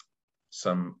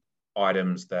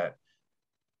items that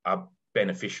are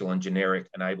beneficial and generic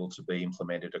and able to be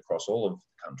implemented across all of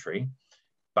the country,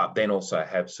 but then also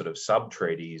have sort of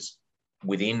sub-treaties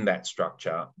within that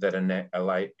structure that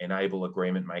enable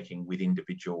agreement making with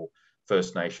individual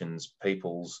First Nations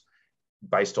peoples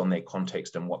based on their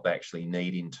context and what they actually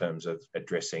need in terms of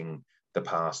addressing the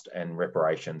past and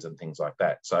reparations and things like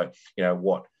that. So,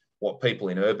 what people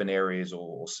in urban areas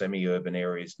or semi-urban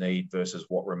areas need versus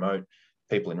what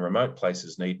people in remote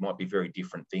places need might be very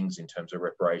different things in terms of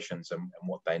reparations and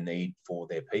what they need for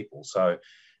their people. So,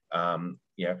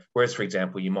 whereas, for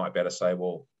example, you might better say,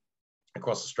 well,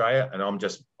 across Australia, and I'm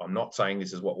not saying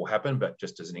this is what will happen, but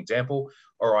just as an example,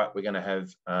 all right, we're going to have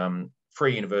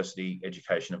free university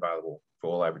education available for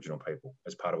all Aboriginal people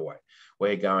as part of a way.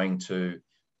 We're going to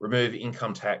remove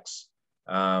income tax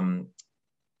from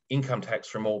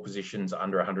all positions worth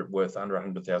under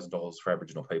 $100,000 for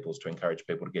Aboriginal peoples to encourage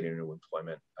people to get into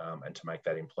employment and to make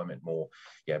that employment more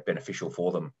beneficial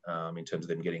for them in terms of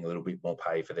them getting a little bit more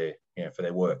pay for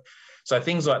their work. So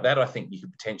things like that, I think you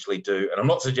could potentially do. And I'm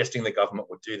not suggesting the government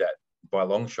would do that by a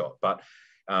long shot, but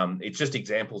it's just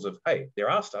examples of, hey, there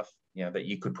are stuff that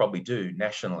you could probably do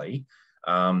nationally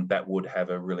that would have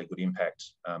a really good impact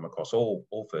across all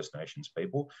First Nations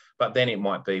people. But then it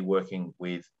might be working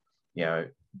with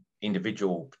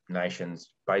individual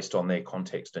nations based on their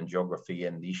context and geography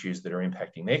and the issues that are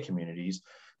impacting their communities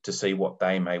to see what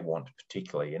they may want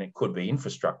particularly. And it could be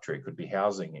infrastructure, it could be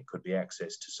housing, it could be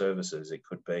access to services, it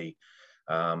could be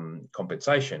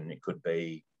compensation, it could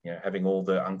be having all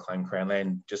the unclaimed Crown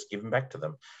land just given back to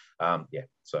them.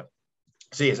 So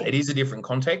yes, it is a different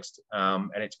context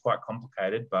and it's quite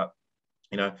complicated, but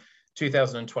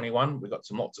 2021, we've got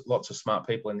lots of smart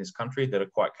people in this country that are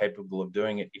quite capable of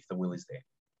doing it if the will is there.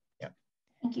 Yeah.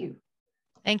 Thank you.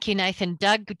 Thank you, Nathan.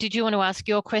 Doug, did you want to ask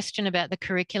your question about the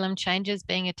curriculum changes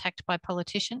being attacked by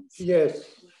politicians? Yes,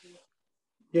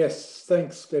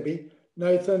 thanks, Debbie.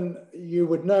 Nathan, you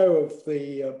would know of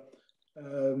the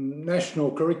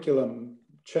national curriculum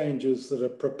changes that are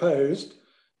proposed.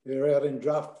 They're out in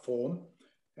draft form,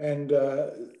 and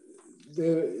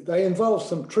they involve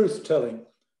some truth-telling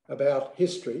about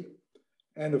history.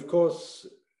 And of course,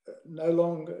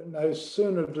 no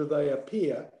sooner do they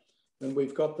appear than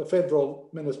we've got the Federal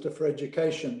Minister for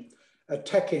Education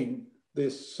attacking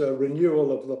this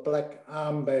renewal of the black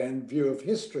armband view of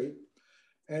history.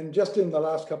 And just in the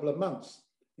last couple of months,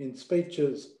 in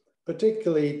speeches,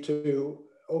 particularly to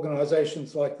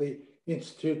organisations like the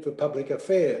Institute for Public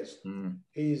Affairs,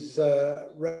 he's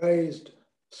raised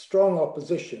strong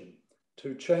opposition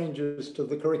to changes to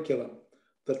the curriculum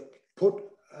that put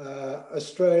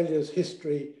Australia's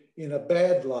history in a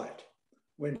bad light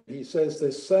when he says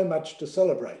there's so much to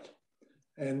celebrate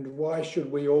and why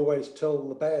should we always tell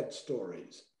the bad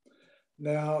stories?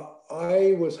 Now,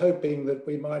 I was hoping that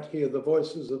we might hear the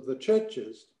voices of the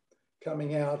churches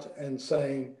coming out and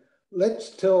saying,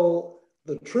 let's tell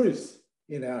the truth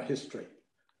in our history.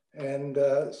 And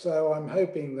so I'm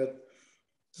hoping that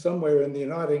somewhere in the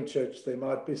Uniting Church, there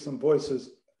might be some voices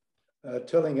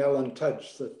telling Alan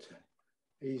Tudge that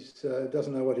he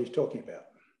doesn't know what he's talking about.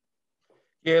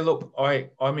 Yeah, look,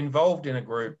 I'm involved in a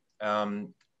group.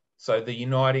 So the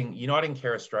Uniting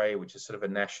Care Australia, which is sort of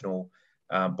a national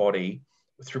body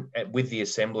with the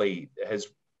Assembly, has,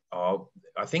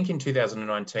 I think in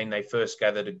 2019, they first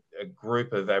gathered a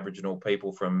group of Aboriginal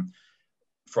people from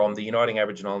the Uniting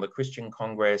Aboriginal and the Christian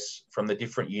Congress, from the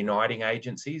different uniting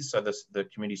agencies, so the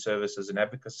community services and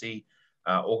advocacy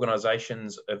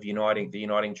organisations of the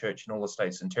Uniting Church in all the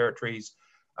states and territories,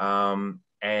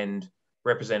 and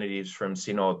representatives from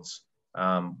synods,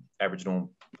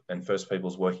 Aboriginal and First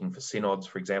Peoples working for synods,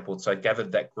 for example. So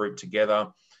gathered that group together,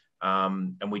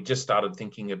 and we just started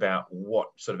thinking about what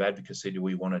sort of advocacy do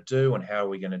we want to do and how are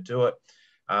we going to do it.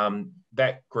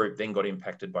 That group then got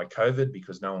impacted by COVID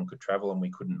because no one could travel and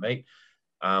we couldn't meet.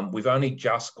 We've only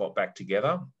just got back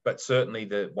together, but certainly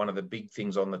one of the big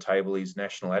things on the table is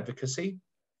national advocacy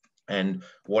and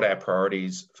what our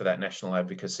priorities for that national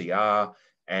advocacy are.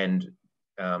 And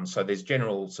so there's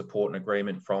general support and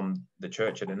agreement from the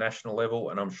church at a national level,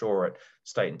 and I'm sure at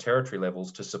state and territory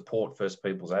levels, to support First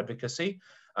Peoples advocacy.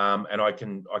 And I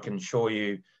can assure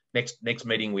you, next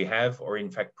meeting we have, or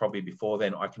in fact probably before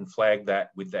then, I can flag that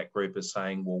with that group as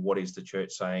saying, well, what is the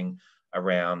church saying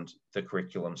around the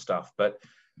curriculum stuff? But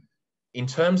in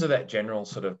terms of that general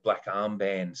sort of black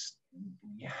armbands,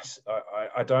 yes,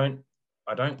 I don't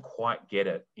quite get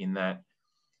it, in that,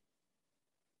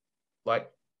 like,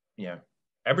 you know,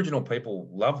 Aboriginal people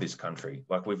love this country.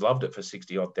 Like, we've loved it for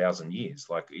 60-odd thousand years.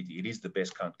 Like, it is the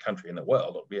best country in the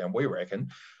world, we reckon.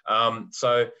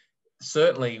 So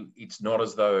certainly it's not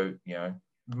as though, you know,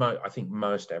 I think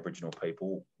most Aboriginal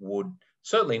people would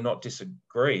certainly not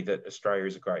disagree that Australia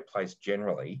is a great place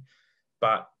generally.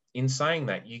 But in saying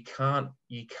that, you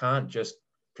can't just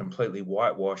completely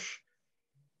whitewash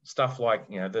stuff like,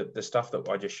 you know, the stuff that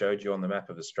I just showed you on the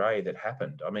map of Australia that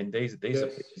happened. I mean, these yes. are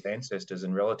people's ancestors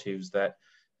and relatives that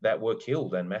were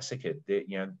killed and massacred.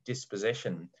 You know,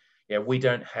 dispossession. You know, we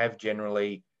don't have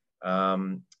generally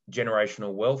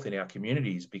generational wealth in our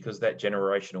communities, because that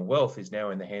generational wealth is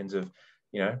now in the hands of,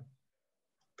 you know,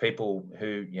 people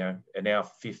who, you know, are now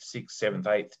 5th, 6th, 7th,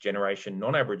 8th generation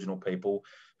non-Aboriginal people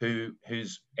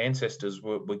whose ancestors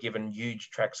were given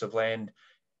huge tracts of land,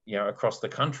 you know, across the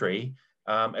country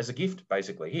as a gift,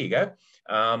 basically. Here you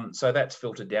go. So that's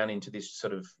filtered down into this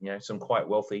sort of, you know, some quite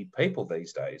wealthy people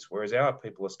these days, whereas our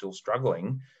people are still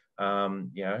struggling,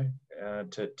 you know,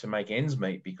 to make ends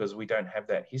meet, because we don't have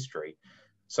that history.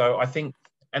 So I think,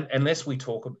 and unless we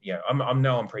talk, you know,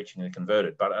 I'm preaching the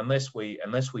converted, but unless we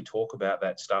talk about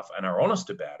that stuff and are honest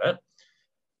about it,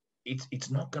 it's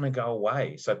not going to go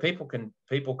away. So people can,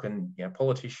 you know,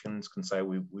 politicians can say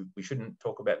we shouldn't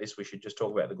talk about this, we should just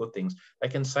talk about the good things. They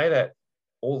can say that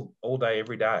all day,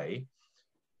 every day.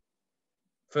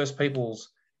 First Peoples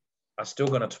are still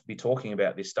going to be talking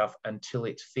about this stuff until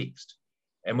it's fixed.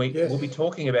 And we'll be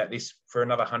talking about this for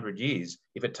another 100 years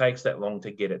if it takes that long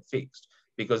to get it fixed.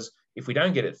 Because if we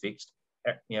don't get it fixed,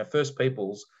 you know, First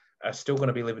Peoples are still going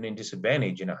to be living in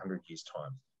disadvantage in 100 years'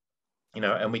 time. You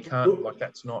know, and we can't, like,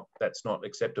 that's not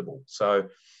acceptable. So,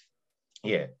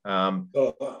 yeah.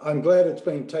 Well, I'm glad it's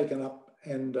being taken up,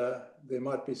 and there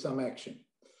might be some action.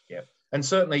 Yeah, and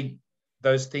certainly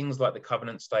those things like the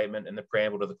covenant statement and the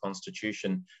preamble to the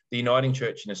Constitution, the Uniting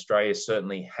Church in Australia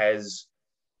certainly has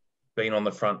been on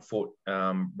the front foot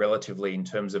relatively in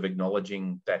terms of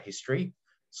acknowledging that history.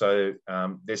 So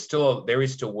there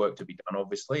is still work to be done,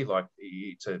 obviously. Like,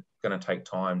 it's going to take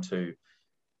time to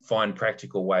find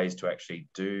practical ways to actually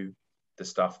do the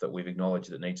stuff that we've acknowledged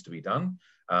that needs to be done.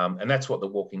 And that's what the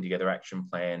Walking Together Action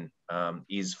Plan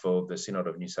is for the Synod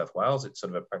of New South Wales. It's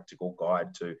sort of a practical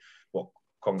guide to what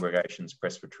congregations,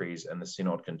 presbyteries and the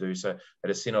Synod can do. So at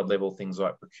a Synod level, things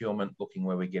like procurement, looking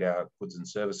where we get our goods and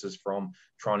services from,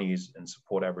 trying to use and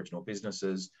support Aboriginal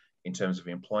businesses in terms of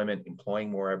employment,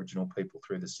 employing more Aboriginal people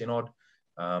through the Synod.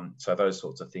 So those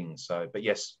sorts of things. So, but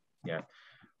yes, yeah,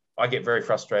 I get very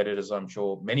frustrated, as I'm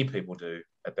sure many people do,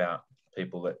 about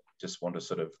people that just want to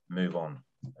sort of move on.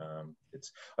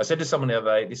 I said to someone the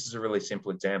other day, this is a really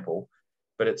simple example,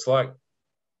 but it's like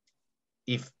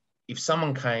if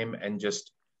someone came and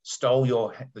just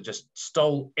just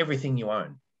stole everything you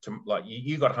own. Like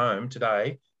you got home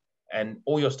today and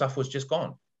all your stuff was just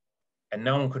gone and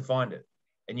no one could find it.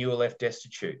 And you were left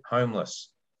destitute, homeless,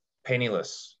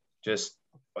 penniless, just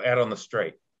out on the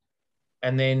street.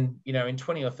 And then, you know, in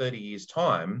 20 or 30 years'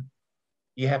 time,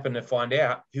 you happen to find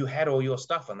out who had all your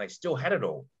stuff and they still had it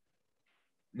all.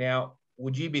 Now,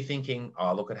 would you be thinking,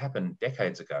 oh, look, it happened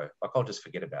decades ago, like I'll just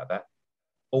forget about that?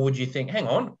 Or would you think, hang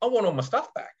on, I want all my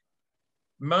stuff back?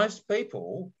 Most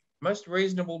people, most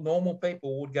reasonable, normal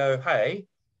people would go, hey,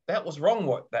 that was wrong,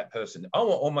 what that person, I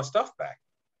want all my stuff back,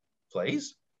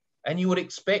 please. And you would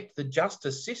expect the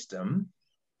justice system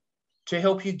to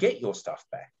help you get your stuff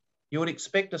back. You would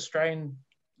expect Australian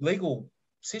legal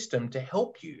system to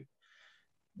help you.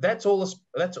 That's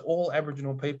all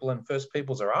Aboriginal people and First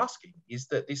Peoples are asking, is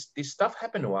that this stuff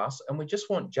happened to us and we just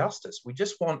want justice. We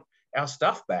just want our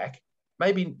stuff back.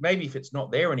 Maybe if it's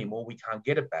not there anymore, we can't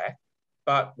get it back.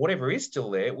 But whatever is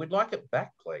still there, we'd like it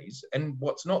back, please. And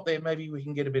what's not there, maybe we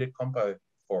can get a bit of compo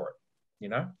for it, you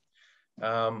know?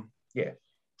 Yeah.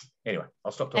 Anyway,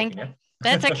 I'll stop talking now.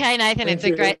 That's okay, Nathan.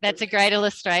 That's a great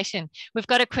illustration. We've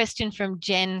got a question from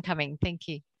Jen coming. Thank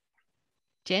you.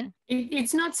 Jen?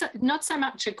 It's not so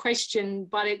much a question,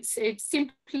 but it's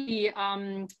simply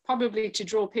probably to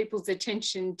draw people's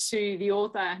attention to the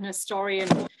author and historian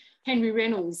Henry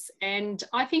Reynolds. And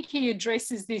I think he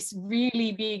addresses this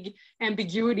really big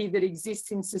ambiguity that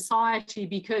exists in society,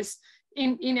 because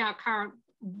in our current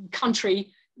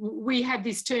country, we have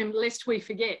this term, lest we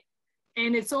forget.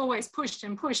 And it's always pushed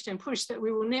and pushed and pushed that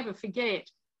we will never forget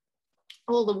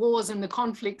all the wars and the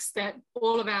conflicts that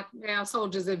all of our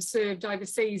soldiers have served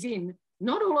overseas in,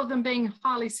 not all of them being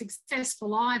highly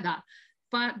successful either,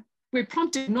 but we're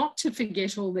prompted not to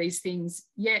forget all these things,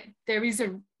 yet there is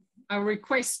a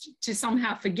request to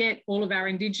somehow forget all of our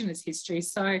Indigenous history.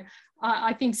 So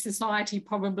I think society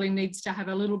probably needs to have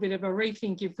a little bit of a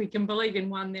rethink. If we can believe in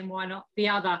one, then why not the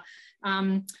other?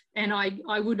 And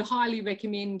I would highly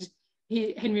recommend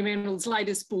Henry Reynolds'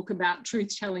 latest book about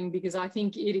truth-telling, because I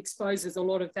think it exposes a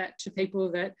lot of that to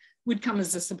people that would come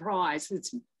as a surprise.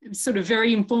 It's sort of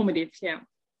very informative, yeah.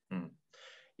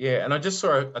 Yeah, and I just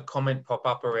saw a comment pop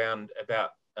up around about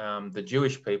the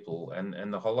Jewish people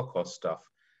and the Holocaust stuff.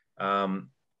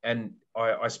 And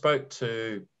I spoke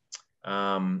to,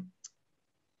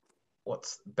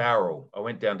 Barrel. I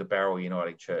went down to Barrel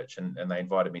Uniting Church and they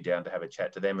invited me down to have a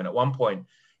chat to them. And at one point,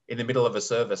 in the middle of a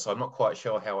service, I'm not quite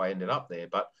sure how I ended up there,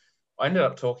 but I ended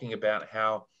up talking about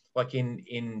how, like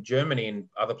in Germany and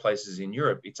other places in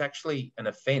Europe, it's actually an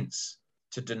offence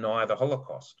to deny the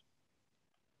Holocaust.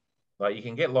 Like, you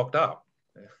can get locked up,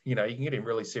 you know, you can get in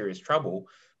really serious trouble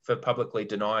for publicly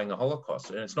denying the Holocaust.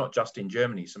 And it's not just in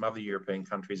Germany, some other European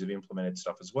countries have implemented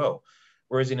stuff as well.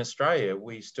 Whereas in Australia,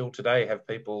 we still today have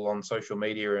people on social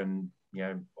media and, you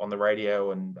know, on the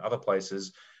radio and other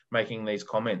places making these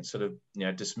comments, sort of, you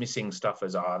know, dismissing stuff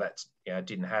as, that's, you know, it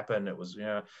didn't happen. It was,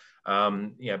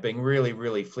 being really,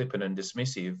 really flippant and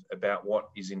dismissive about what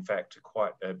is in fact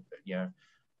quite a,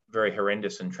 very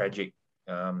horrendous and tragic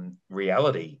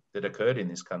reality that occurred in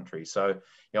this country. So, you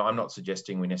know, I'm not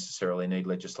suggesting we necessarily need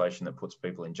legislation that puts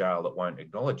people in jail that won't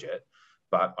acknowledge it,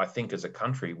 but I think as a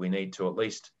country, we need to at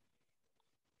least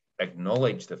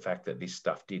acknowledge the fact that this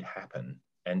stuff did happen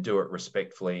and do it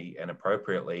respectfully and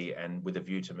appropriately and with a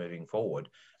view to moving forward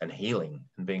and healing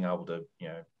and being able to, you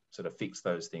know, sort of fix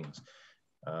those things.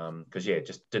 Because,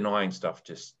 just denying stuff,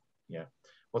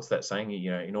 what's that saying?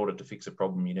 You know, in order to fix a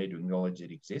problem, you need to acknowledge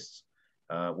it exists.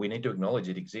 We need to acknowledge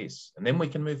it exists and then we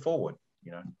can move forward,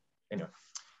 you know. Anyway,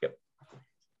 yep.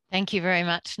 Thank you very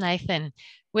much, Nathan.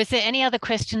 Was there any other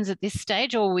questions at this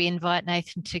stage, or we invite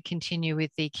Nathan to continue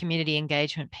with the community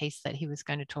engagement piece that he was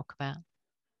going to talk about?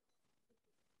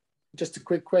 Just a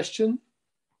quick question.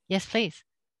 Yes, please.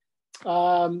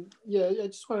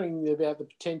 Just wondering about the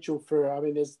potential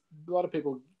for, there's a lot of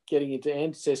people getting into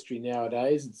ancestry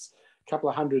nowadays. It's a couple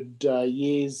of hundred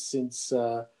years since,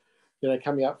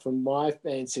 coming up from my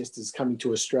ancestors coming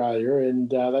to Australia, and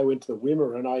they went to the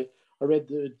Wimmera, and I read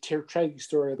the tragic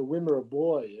story of the Wimmera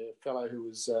boy, a fellow who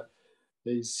was,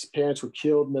 his parents were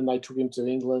killed and then they took him to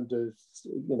England to,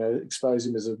 expose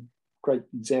him as a great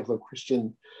example of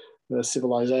Christian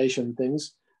civilization and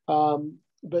things.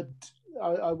 But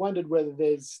I wondered whether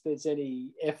there's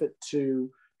any effort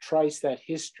to trace that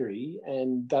history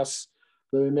and thus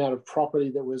the amount of property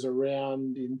that was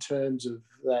around in terms of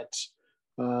that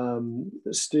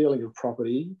stealing of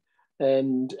property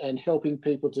and helping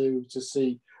people to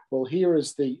see, well, here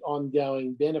is the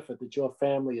ongoing benefit that your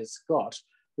family has got.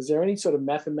 Is there any sort of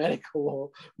mathematical or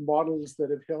models that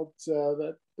have helped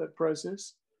that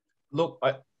process? Look,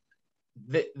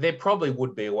 there probably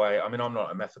would be a way. I mean, I'm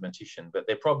not a mathematician, but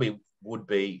there probably would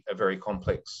be a very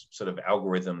complex sort of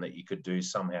algorithm that you could do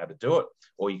somehow to do it,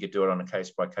 or you could do it on a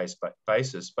case-by-case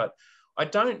basis. But I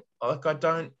think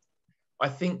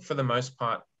for the most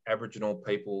part, Aboriginal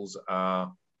peoples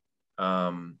are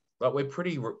like we're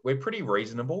pretty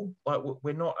reasonable. Like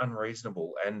we're not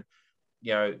unreasonable, and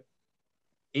you know,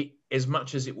 as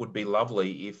much as it would be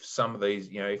lovely if some of these,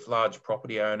 you know, if large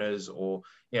property owners, or,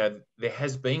 you know, there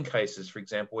has been cases, for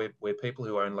example, where people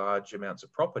who own large amounts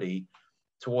of property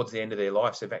towards the end of their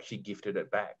lives have actually gifted it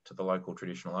back to the local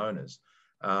traditional owners.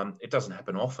 It doesn't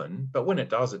happen often, but when it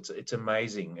does, it's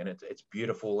amazing, and it's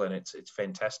beautiful, and it's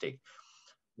fantastic.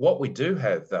 What we do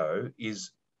have, though,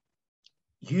 is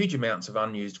huge amounts of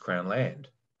unused Crown land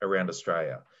around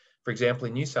Australia. For example,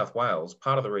 in New South Wales,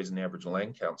 part of the reason the Aboriginal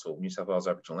Land Council, New South Wales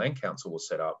Aboriginal Land Council was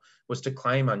set up was to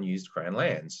claim unused Crown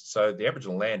lands. So the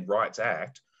Aboriginal Land Rights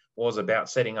Act was about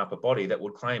setting up a body that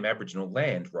would claim Aboriginal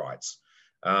land rights.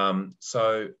 And,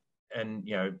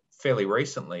 you know, fairly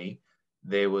recently,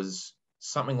 there was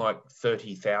something like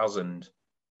 30,000,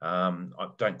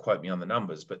 don't quote me on the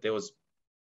numbers, but there was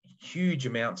huge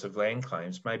amounts of land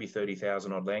claims, maybe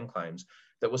 30,000 odd land claims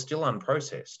that were still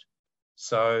unprocessed.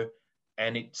 So,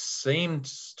 and it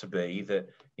seems to be that,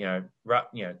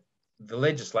 the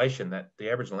legislation, that the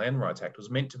Aboriginal Land Rights Act, was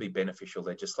meant to be beneficial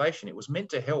legislation. It was meant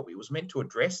to help. It was meant to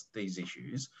address these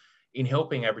issues in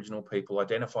helping Aboriginal people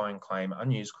identify and claim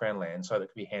unused Crown land so that it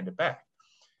could be handed back.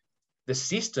 The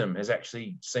system has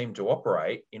actually seemed to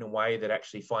operate in a way that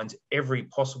actually finds every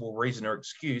possible reason or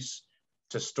excuse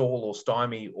to stall or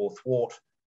stymie or thwart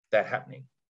that happening.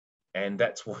 And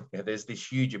that's what, there's this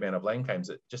huge amount of land claims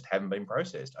that just haven't been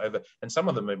processed over, and some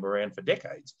of them have been around for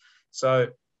decades. So,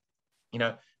 you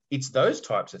know, it's those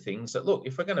types of things that, look,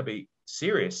 if we're going to be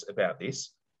serious about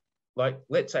this, like,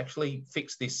 let's actually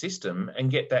fix this system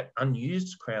and get that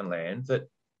unused Crown land that,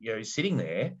 you know, is sitting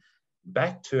there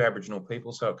back to Aboriginal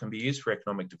people so it can be used for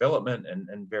economic development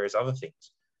and various other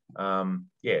things.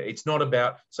 It's not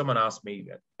about, someone asked me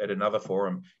at another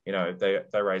forum, you know,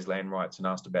 they raised land rights and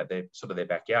asked about their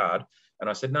backyard. And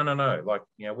I said, no, like,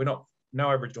 you know,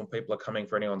 no Aboriginal people are coming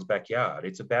for anyone's backyard.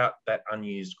 It's about that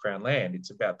unused Crown land.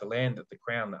 It's about the land that the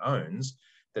Crown owns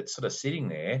that's sort of sitting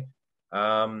there,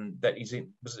 that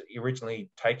was originally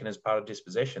taken as part of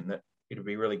dispossession, that it would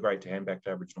be really great to hand back to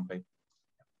Aboriginal people.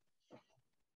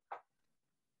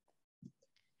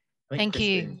 Thank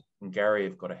you. And Gary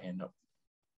have got a hand up.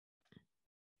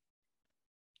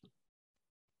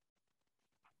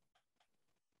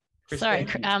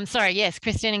 Sorry, yes,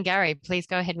 Christine and Gary, please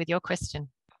go ahead with your question.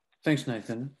 Thanks,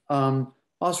 Nathan. I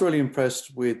was really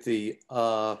impressed with the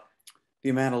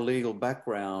amount of legal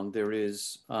background there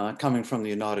is coming from the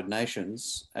United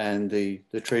Nations and the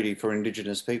Treaty for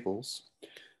Indigenous Peoples,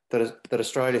 that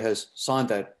Australia has signed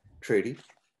that treaty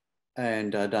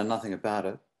and done nothing about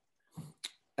it.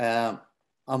 I'm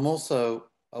also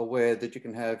aware that you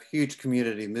can have huge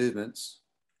community movements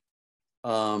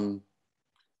and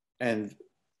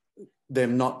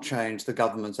them not change the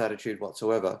government's attitude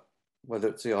whatsoever, whether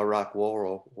it's the Iraq War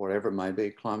or whatever it may be,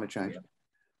 climate change.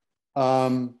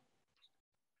 Yeah.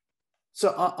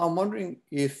 So I'm wondering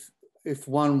if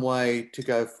one way to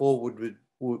go forward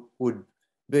would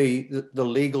be the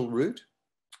legal route,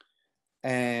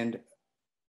 and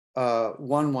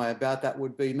one way about that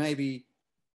would be maybe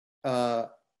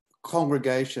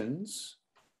congregations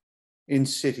in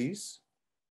cities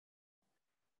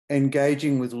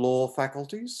engaging with law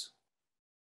faculties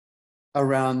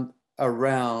around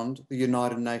the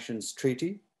United Nations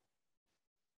Treaty,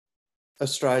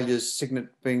 Australia's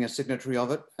being a signatory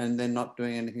of it, and then not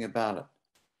doing anything about it.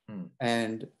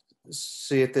 And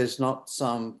see if there's not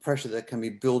some pressure that can be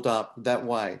built up that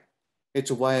way. It's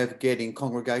a way of getting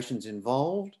congregations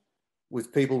involved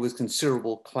with people with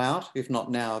considerable clout, if not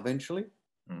now, eventually.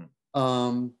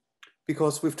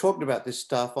 Because we've talked about this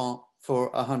stuff for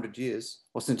 100 years,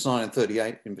 or since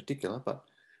 1938 in particular, but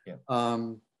yeah.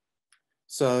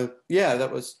 So yeah, that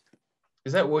was.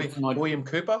 Is that William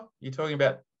Cooper you're talking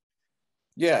about?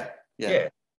 Yeah. I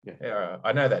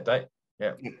know that date.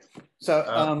 Yeah.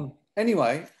 So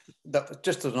anyway, that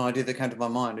just an idea that came to my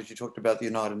mind as you talked about the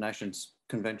United Nations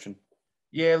Convention.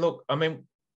 Yeah. Look, I mean,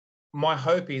 my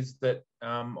hope is that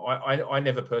I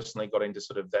never personally got into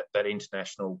sort of that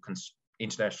international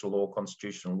law,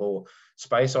 constitutional law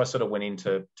space. I sort of went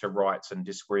into rights and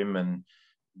discrim and,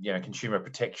 you know, consumer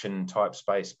protection type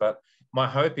space. But my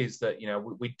hope is that, you know,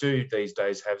 we do these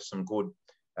days have some good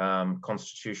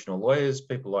constitutional lawyers,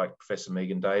 people like Professor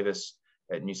Megan Davis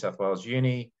at New South Wales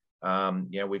Uni. You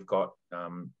know, we've got,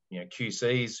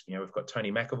 QCs, you know, we've got Tony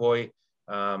McAvoy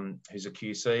who's a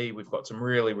QC. We've got some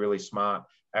really, really smart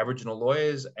Aboriginal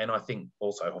lawyers, and I think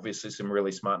also obviously some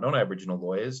really smart non-Aboriginal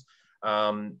lawyers.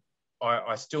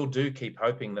 I still do keep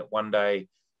hoping that one day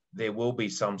there will be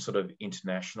some sort of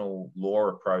international law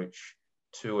approach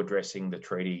to addressing the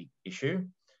treaty issue.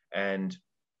 And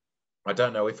I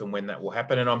don't know if and when that will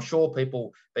happen. And I'm sure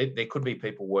there could be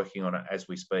people working on it as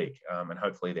we speak, and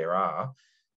hopefully there are.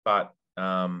 But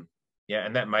yeah,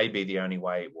 and that may be the only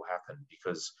way it will happen,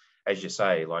 because as you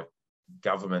say, like,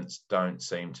 governments don't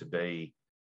seem to be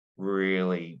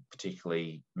really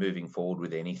particularly moving forward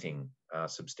with anything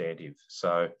substantive.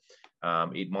 So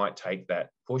it might take that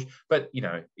push. But, you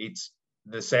know, it's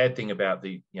the sad thing about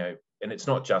the, you know, and it's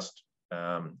not just, you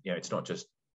know, it's not just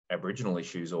Aboriginal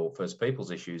issues or First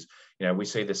Peoples issues. You know, we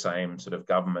see the same sort of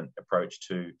government approach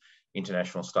to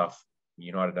international stuff,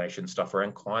 United Nations stuff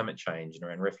around climate change and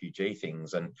around refugee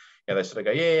things. And, you know, they sort of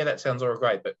go, yeah, that sounds all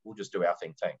great, but we'll just do our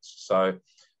thing, thanks. So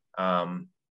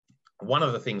one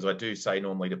of the things I do say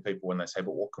normally to people when they say,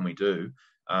 but what can we do?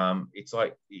 It's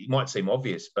like, it might seem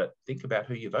obvious, but think about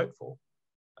who you vote for.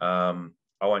 I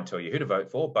won't tell you who to vote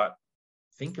for, but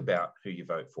think about who you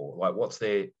vote for. Like, what's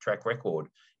their track record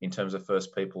in terms of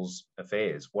First Peoples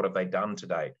affairs? What have they done to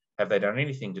date? Have they done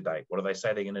anything to date? What do they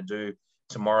say they're going to do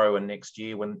tomorrow and next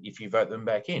year if you vote them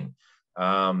back in?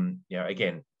 You know,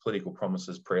 again, political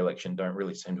promises pre-election don't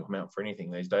really seem to amount for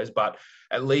anything these days, but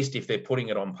at least if they're putting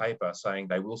it on paper saying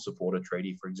they will support a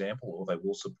treaty, for example, or they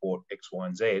will support X, Y,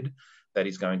 and Z, that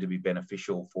is going to be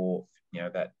beneficial for, you know,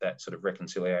 that sort of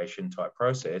reconciliation type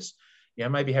process, you know,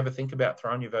 maybe have a think about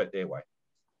throwing your vote their way.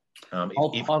 I've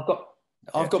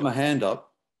got my hand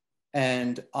up,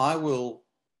 and I will.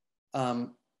 I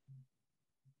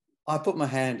put my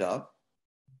hand up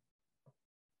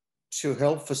to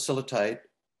help facilitate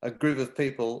a group of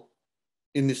people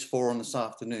in this forum this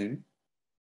afternoon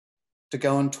to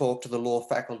go and talk to the law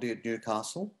faculty at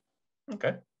Newcastle.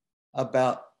 Okay.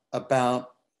 About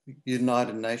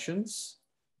United Nations,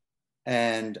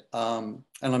 and I'm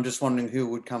just wondering who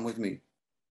would come with me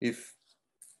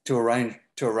to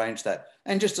arrange that,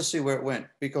 and just to see where it went,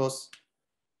 because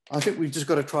I think we've just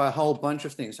got to try a whole bunch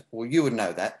of things. Well, you would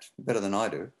know that better than I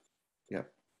do. Yeah.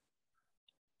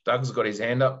 Doug's got his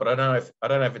hand up, but I don't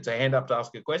know if it's a hand up to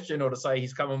ask a question or to say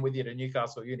he's coming with you to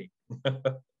Newcastle Uni.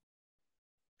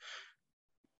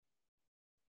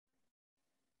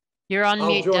 You're on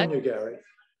mute, I'll join Doug. you, Gary.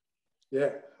 Yeah,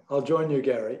 I'll join you,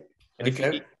 Gary. And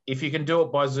if you can do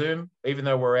it by Zoom, even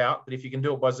though we're out, but if you can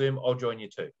do it by Zoom, I'll join you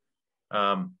too.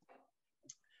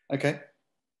 Okay.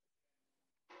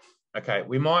 Okay,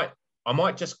 I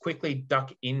might just quickly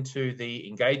duck into the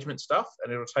engagement stuff,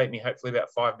 and it'll take me hopefully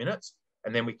about 5 minutes,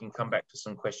 and then we can come back to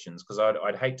some questions, because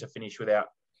I'd hate to finish without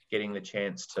getting the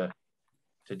chance to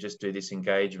just do this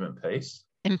engagement piece.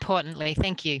 Importantly,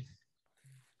 thank you.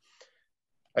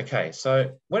 Okay,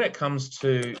 so when it comes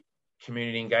to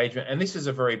community engagement, and this is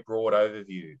a very broad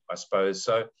overview, I suppose.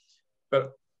 So,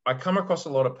 but I come across a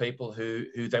lot of people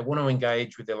who they want to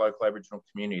engage with their local Aboriginal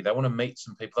community. They want to meet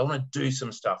some people. They want to do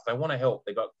some stuff. They want to help.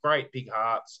 They've got great big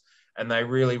hearts, and they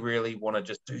really, really want to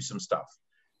just do some stuff.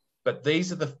 But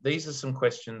these are some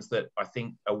questions that I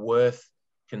think are worth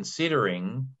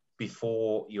considering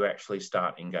before you actually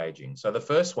start engaging. So the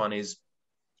first one is,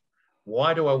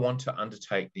 why do I want to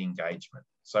undertake the engagement?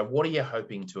 So what are you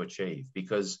hoping to achieve?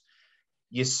 Because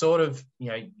you sort of, you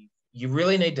know, you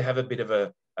really need to have a bit of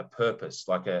a purpose,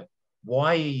 like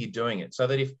why are you doing it? So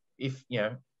that if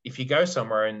you go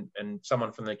somewhere and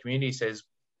someone from the community says,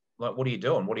 like, what are you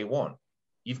doing? What do you want?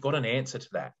 You've got an answer to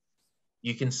that.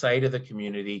 You can say to the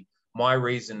community, my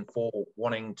reason for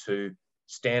wanting to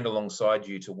stand alongside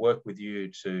you, to work with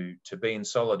you, to be in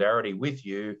solidarity with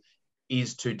you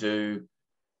is to do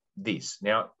this.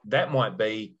 Now, that might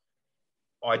be,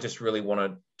 I just really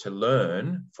wanted to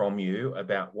learn from you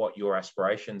about what your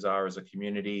aspirations are as a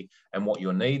community and what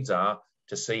your needs are,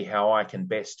 to see how I can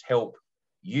best help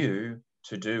you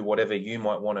to do whatever you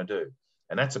might want to do.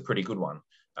 And that's a pretty good one.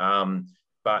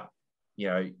 But, you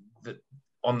know,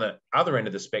 on the other end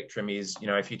of the spectrum is, you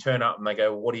know, if you turn up and they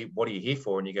go, well, what are you here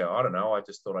for? And you go, I don't know, I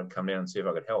just thought I'd come down and see if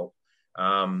I could help.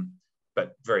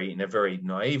 But in a very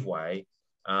naive way,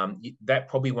 that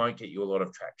probably won't get you a lot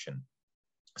of traction.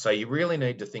 So you really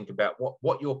need to think about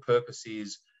what your purpose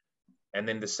is. And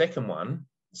then the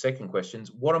second question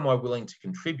is, what am I willing to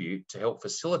contribute to help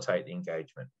facilitate the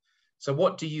engagement? So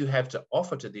what do you have to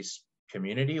offer to this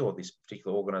community or this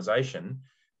particular organisation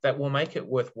that will make it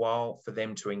worthwhile for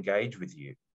them to engage with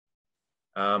you?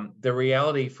 The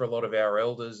reality for a lot of our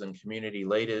elders and community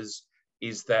leaders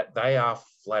is that they are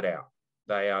flat out.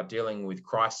 They are dealing with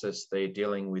crisis. They're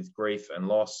dealing with grief and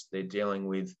loss. They're dealing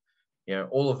with you know,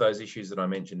 all of those issues that I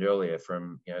mentioned earlier,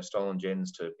 from, you know, stolen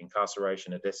gens to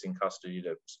incarceration, to deaths in custody,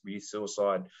 to youth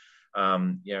suicide.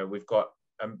 You know, we've got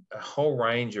a whole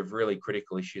range of really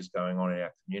critical issues going on in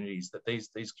our communities that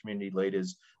these community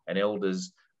leaders and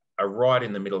elders are right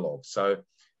in the middle of. So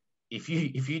if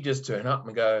you just turn up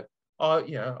and go, oh,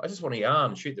 you know, I just want to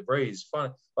yarn, shoot the breeze,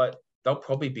 fine, but they'll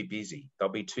probably be busy. They'll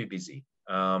be too busy.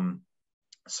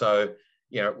 So,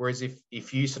 you know, whereas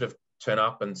if you sort of turn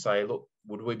up and say, look,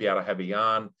 would we be able to have a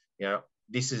yarn? You know,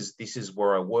 this is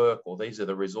where I work, or these are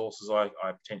the resources I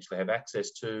potentially have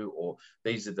access to, or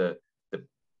these are the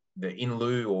in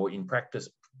lieu or in practice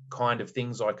kind of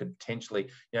things I could potentially,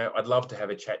 you know, I'd love to have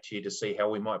a chat to you to see how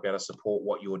we might be able to support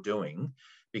what you're doing.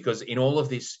 Because in all of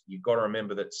this, you've got to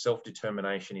remember that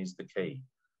self-determination is the key.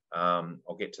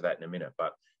 I'll get to that in a minute,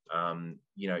 but,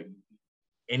 you know,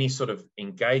 any sort of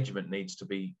engagement needs to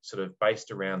be sort of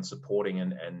based around supporting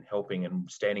and helping and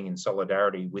standing in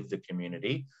solidarity with the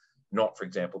community, not, for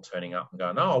example, turning up and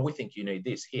going, oh, we think you need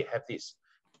this, here, have this,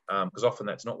 because often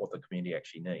that's not what the community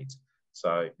actually needs.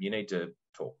 So you need to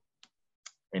talk.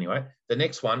 Anyway, the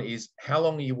next one is, how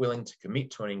long are you willing to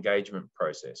commit to an engagement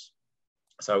process?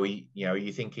 So, you know, are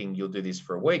you thinking you'll do this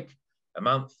for a week, a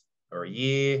month, or a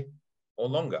year, or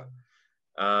longer?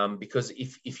 Because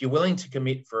if you're willing to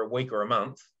commit for a week or a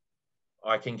month,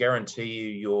 I can guarantee you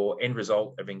your end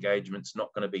result of engagement's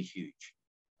not going to be huge.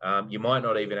 You might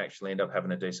not even actually end up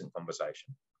having a decent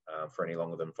conversation for any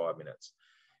longer than 5 minutes.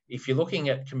 If you're looking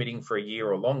at committing for a year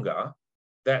or longer,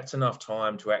 that's enough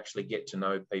time to actually get to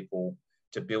know people,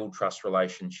 to build trust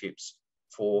relationships,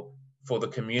 for the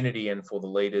community and for the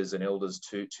leaders and elders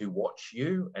to watch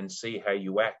you and see how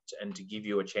you act, and to give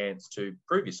you a chance to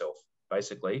prove yourself,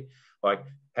 basically. Like,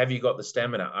 have you got the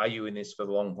stamina? Are you in this for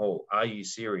the long haul? Are you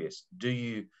serious? Do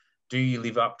you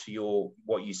live up to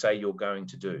what you say you're going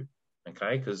to do?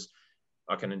 Okay, because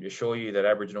I can assure you that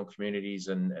Aboriginal communities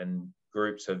and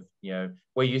groups have, you know,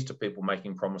 we're used to people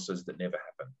making promises that never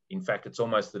happen. In fact, it's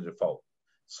almost the default.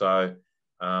 So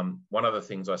one of the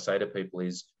things I say to people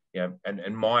is, you know,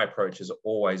 and my approach has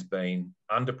always been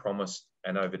under promise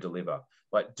and over deliver.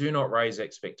 Like, do not raise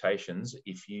expectations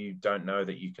if you don't know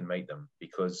that you can meet them,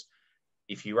 because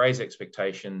if you raise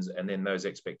expectations and then those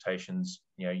expectations,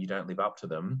 you know, you don't live up to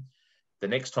them, the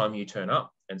next time you turn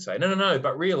up and say, no,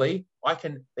 but really I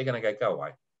can, they're going to go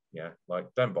away. You know, like,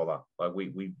 don't bother. Like,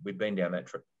 we've been down that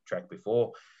track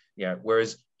before. You know,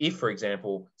 whereas if, for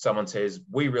example, someone says,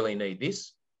 we really need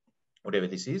this, whatever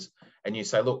this is, and you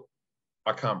say, look,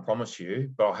 I can't promise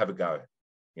you, but I'll have a go.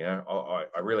 You know,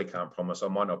 I really can't promise. I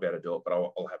might not be able to do it, but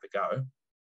I'll have a go.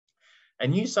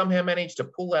 And you somehow manage to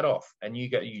pull that off, and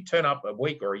you turn up a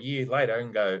week or a year later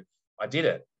and go, I did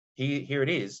it. Here it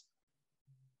is.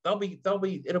 It'll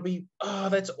be, oh,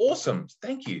 that's awesome.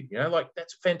 Thank you. You know, like,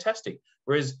 that's fantastic.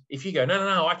 Whereas if you go,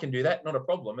 no, I can do that, not a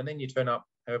problem. And then you turn up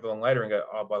however long later and go,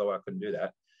 oh, by the way, I couldn't do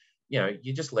that. You know,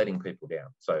 you're just letting people down.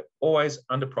 So always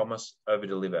under promise, over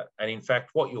deliver. And in fact,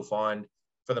 what you'll find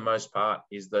for the most part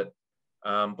is that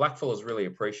blackfellas really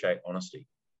appreciate honesty.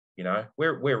 You know,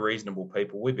 we're reasonable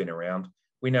people. We've been around.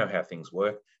 We know how things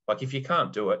work. Like, if you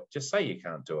can't do it, just say you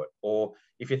can't do it. Or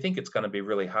if you think it's going to be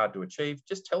really hard to achieve,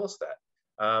 just tell us that.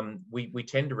 We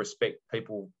tend to respect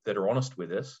people that are honest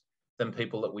with us than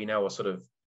people that we know are sort of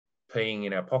peeing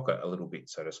in our pocket a little bit,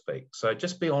 so to speak. So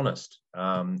just be honest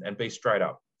and be straight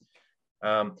up.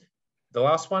 The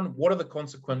last one, what are the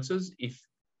consequences if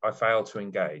I fail to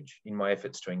engage in my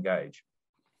efforts to engage?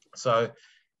 So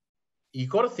you've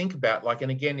got to think about, like,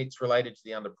 and again, it's related to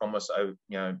the under promise,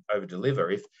 over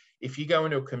deliver. If you go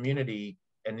into a community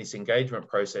and this engagement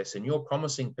process and you're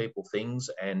promising people things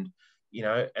and, you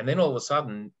know, and then all of a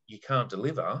sudden you can't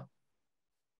deliver,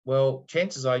 well,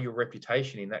 chances are your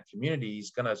reputation in that community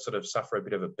is going to sort of suffer a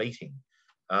bit of a beating.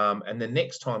 And the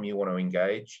next time you want to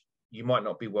engage, you might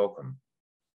not be welcome.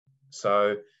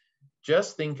 So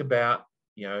just think about,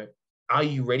 you know, are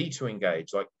you ready to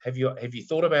engage? Like, have you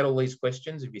thought about all these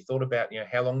questions? Have you thought about, you know,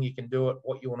 how long you can do it,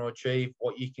 what you want to achieve,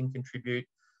 what you can contribute,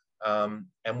 and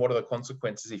what are the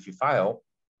consequences if you fail?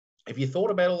 Have you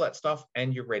thought about all that stuff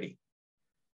and you're ready?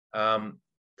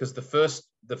 Because the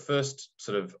first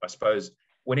sort of, I suppose,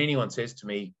 when anyone says to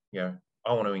me, you know,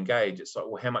 I want to engage, it's like,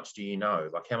 well, how much do you know?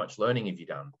 Like, how much learning have you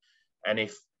done? And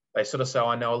if they sort of say,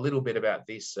 I know a little bit about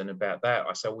this and about that,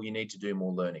 I say, well, you need to do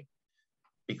more learning.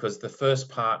 Because the first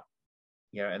part,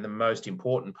 you know, and the most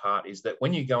important part is that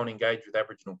when you go and engage with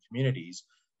Aboriginal communities,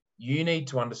 you need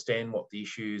to understand what the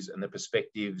issues and the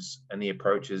perspectives and the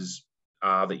approaches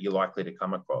are that you're likely to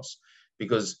come across.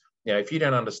 Because you know, if you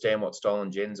don't understand what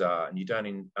stolen gens are, and you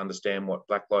don't understand what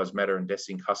Black Lives Matter and deaths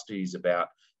in custody is about,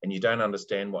 and you don't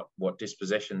understand what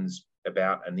dispossession's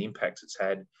about and the impacts it's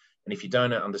had, and if you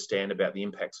don't understand about the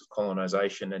impacts of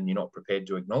colonisation and you're not prepared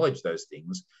to acknowledge those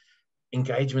things,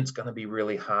 engagement's going to be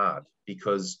really hard,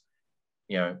 because,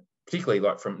 you know, particularly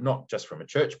like from not just from a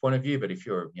church point of view, but if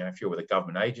you're with a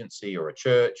government agency or a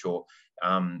church or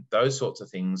those sorts of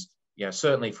things, you know,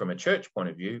 certainly from a church point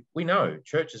of view, we know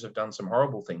churches have done some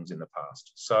horrible things in the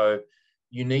past. So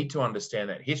you need to understand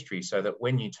that history, so that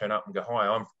when you turn up and go,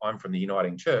 "Hi, I'm from the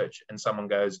Uniting Church," and someone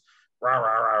goes, "Rah,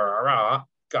 rah, rah, rah, rah,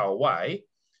 go away,"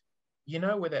 you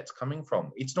know where that's coming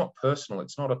from. It's not personal.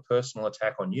 It's not a personal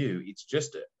attack on you. It's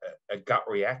just a gut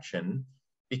reaction,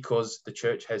 because the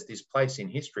church has this place in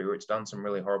history where it's done some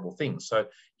really horrible things. So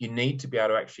you need to be able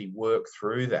to actually work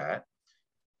through that.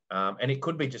 And it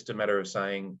could be just a matter of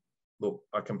saying, "Look,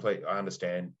 I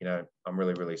understand, you know, I'm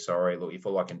really, really sorry. Look, if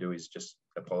all I can do is just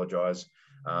apologise,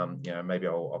 you know, maybe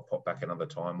I'll pop back another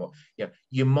time." Or, you know,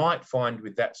 you might find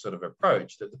with that sort of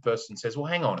approach that the person says, "Well,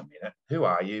 hang on a minute, who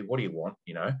are you? What do you want?"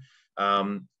 You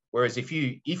know, whereas if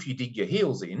you dig your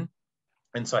heels in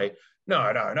and say,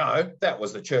 no, that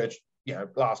was the church, you know,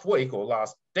 last week or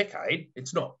last decade,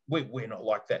 it's not, we're not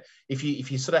like that. If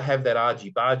you sort of have that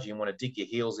argy-bargy and want to dig your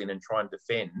heels in and try and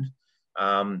defend,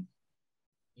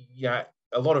 yeah,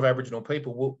 a lot of Aboriginal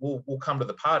people will come to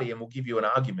the party and will give you an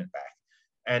argument back.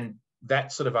 And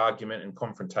that sort of argument and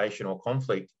confrontation or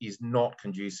conflict is not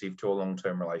conducive to a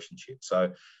long-term relationship.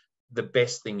 So the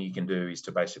best thing you can do is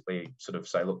to basically sort of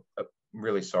say, "Look, I'm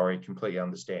really sorry, completely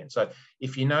understand." So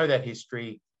if you know that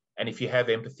history, and if you have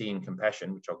empathy and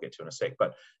compassion, which I'll get to in a sec,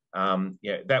 but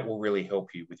yeah, that will really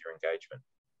help you with your engagement.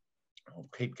 I'll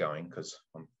keep going because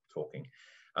I'm talking.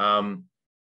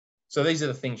 So these are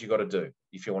the things you've got to do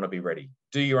if you want to be ready.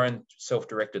 Do your own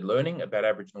self-directed learning about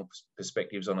Aboriginal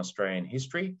perspectives on Australian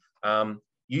history.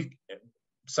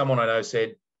 Someone I know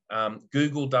said,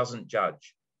 Google doesn't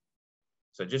judge.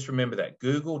 So just remember that.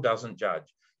 Google doesn't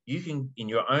judge. You can, in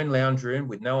your own lounge room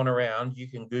with no one around, you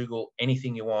can Google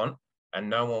anything you want and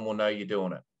no one will know you're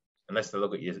doing it unless they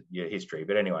look at your history.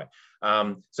 But anyway,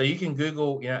 so you can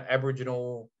Google, you know,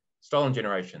 Aboriginal stolen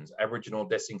generations, Aboriginal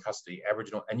deaths in custody,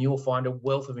 Aboriginal, and you'll find a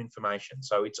wealth of information.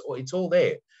 So it's all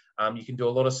there. You can do a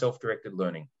lot of self-directed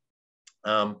learning.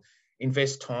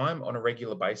 Invest time on a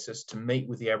regular basis to meet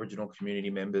with the Aboriginal community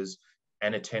members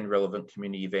and attend relevant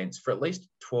community events for at least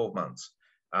 12 months.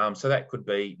 So that could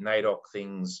be NAIDOC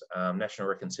things, National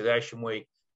Reconciliation Week.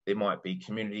 There might be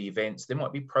community events. There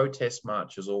might be protest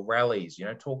marches or rallies. You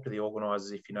know, talk to the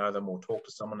organisers if you know them, or talk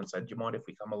to someone and say, "Do you mind if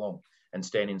we come along and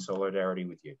stand in solidarity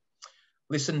with you?"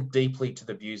 Listen deeply to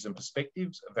the views and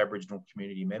perspectives of Aboriginal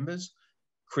community members.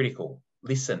 Critical.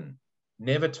 Listen.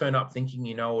 Never turn up thinking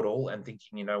you know it all and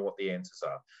thinking you know what the answers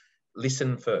are.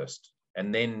 Listen first,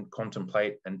 and then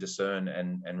contemplate and discern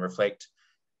and reflect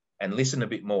and listen a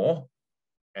bit more,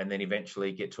 and then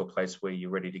eventually get to a place where you're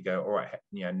ready to go, "All right,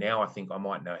 you know, now I think I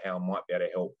might know how I might be able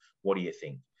to help. What do you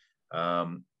think?"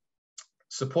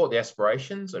 Support the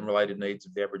aspirations and related needs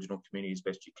of the Aboriginal community as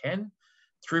best you can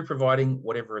through providing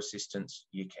whatever assistance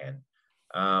you can.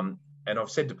 And I've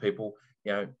said to people,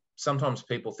 you know, sometimes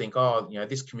people think, "Oh, you know,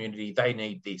 this community, they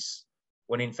need this."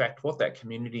 When in fact, what that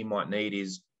community might need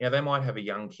is, you know, they might have a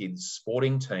young kids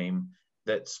sporting team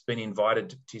that's been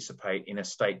invited to participate in a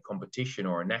state competition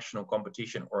or a national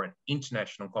competition or an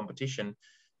international competition,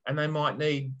 and they might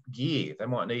need gear, they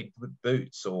might need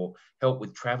boots or help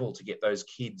with travel to get those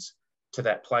kids to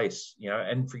that place, you know.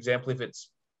 And for example, if it's,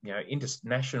 you know,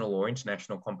 international or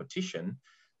international competition,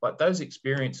 like those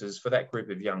experiences for that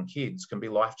group of young kids can be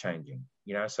life-changing,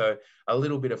 you know. So a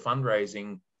little bit of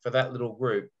fundraising for that little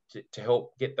group to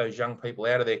help get those young people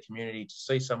out of their community to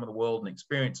see some of the world and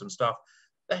experience some stuff,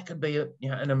 that could be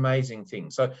an amazing thing.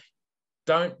 So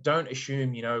don't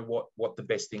assume, you know, what the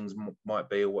best things might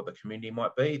be or what the community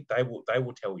might be. They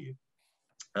will tell you.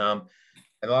 And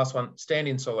the last one, stand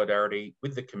in solidarity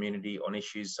with the community on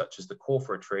issues such as the call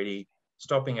for a treaty,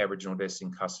 stopping Aboriginal deaths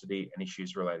in custody, and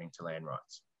issues relating to land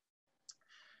rights.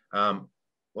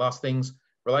 Last things,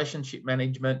 relationship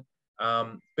management.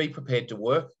 Be prepared to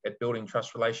work at building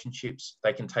trust relationships.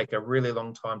 They can take a really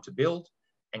long time to build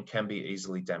and can be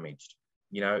easily damaged.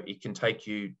 You know, it can take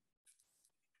you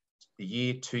a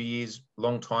year, 2 years,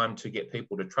 long time to get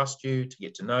people to trust you, to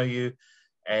get to know you.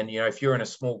 And, you know, if you're in a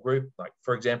small group, like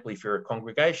for example, if you're a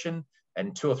congregation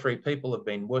and 2 or 3 people have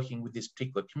been working with this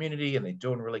particular community and they're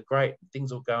doing really great,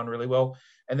 things are going really well,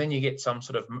 and then you get some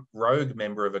sort of rogue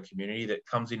member of a community that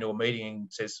comes into a meeting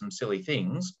and says some silly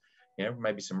things, you know,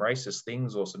 maybe some racist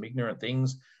things or some ignorant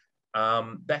things,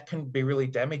 that can be really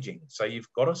damaging. So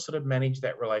you've got to sort of manage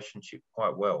that relationship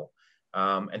quite well,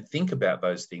 and think about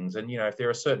those things. And, you know, if there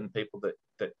are certain people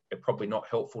that are probably not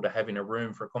helpful to have in a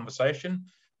room for a conversation,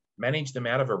 manage them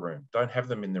out of a room. Don't have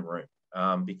them in the room,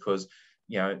 because,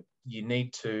 you know, you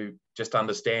need to just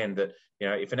understand that, you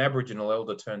know, if an Aboriginal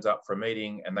elder turns up for a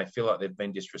meeting and they feel like they've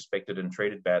been disrespected and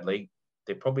treated badly,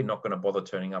 they're probably not going to bother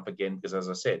turning up again, because, as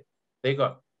I said, they've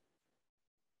got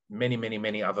many, many,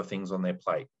 many other things on their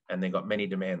plate, and they've got many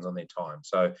demands on their time.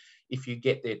 So if you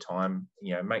get their time,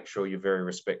 you know, make sure you're very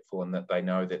respectful and that they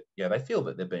know that, yeah, they feel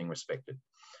that they're being respected.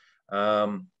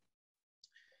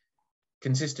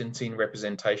 Consistency in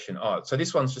representation. Oh, so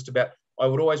this one's just about, I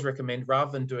would always recommend,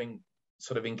 rather than doing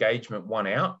sort of engagement one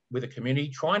out with a community,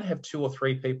 try and have 2 or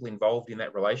 3 people involved in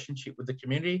that relationship with the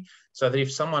community, so that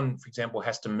if someone, for example,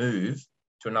 has to move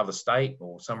to another state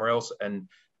or somewhere else, and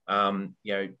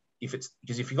you know,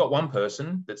 because if you've got one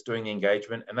person that's doing the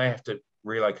engagement and they have to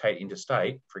relocate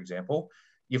interstate, for example,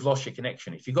 you've lost your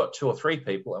connection. If you've got 2 or 3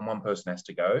 people and one person has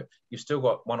to go, you've still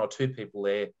got 1 or 2 people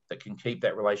there that can keep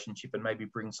that relationship and maybe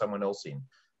bring someone else in.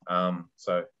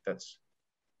 So that's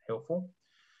helpful.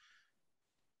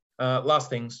 Last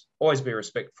things, always be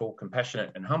respectful,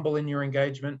 compassionate and humble in your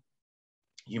engagement.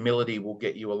 Humility will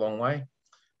get you a long way.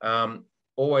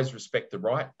 Always respect the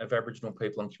right of Aboriginal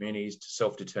people and communities to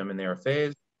self-determine their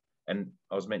affairs. And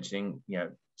I was mentioning, you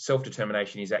know,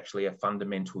 self-determination is actually a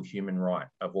fundamental human right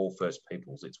of all First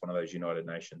Peoples. It's one of those United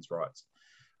Nations rights.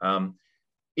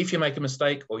 If you make a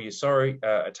mistake or you're sorry,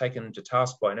 are taken to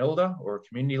task by an elder or a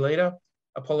community leader,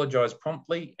 apologise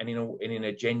promptly and in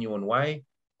a genuine way.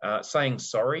 Saying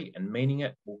sorry and meaning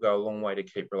it will go a long way to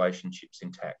keep relationships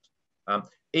intact.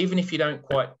 Even if you don't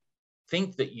quite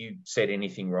think that you said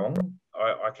anything wrong,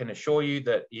 I can assure you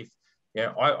that if, you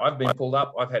know, I've been pulled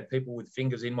up, I've had people with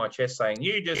fingers in my chest saying,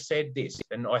 you just said this.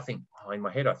 And I think, oh, in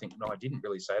my head, I think, no, I didn't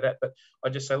really say that. But I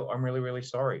just say, look, I'm really, really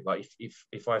sorry. Like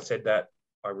if I said that,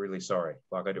 I'm really sorry.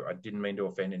 Like I didn't mean to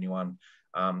offend anyone.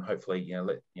 Hopefully, you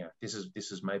know, this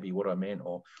is maybe what I meant,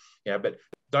 or, yeah, but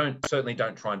certainly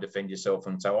don't try and defend yourself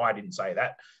and say, oh, I didn't say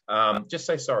that. Just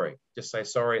say sorry. Just say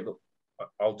sorry. Look,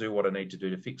 I'll do what I need to do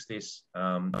to fix this.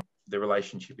 The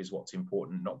relationship is what's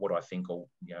important, not what I think, or,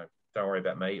 you know, don't worry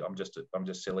about me. I'm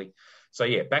just silly. So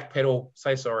yeah, backpedal,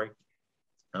 say sorry.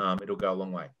 It'll go a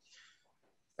long way.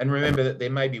 And remember that there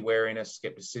may be wariness,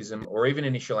 skepticism, or even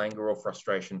initial anger or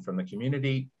frustration from the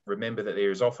community. Remember that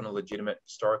there is often a legitimate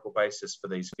historical basis for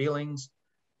these feelings.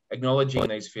 Acknowledging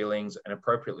these feelings and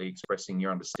appropriately expressing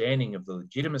your understanding of the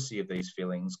legitimacy of these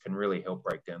feelings can really help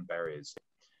break down barriers.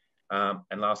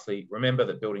 And lastly, remember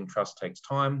that building trust takes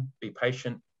time. Be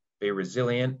patient, be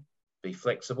resilient, be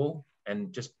flexible,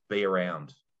 and just be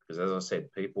around. Because as I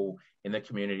said, people in the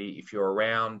community, if you're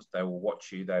around, they will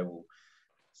watch you, they will,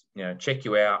 you know, check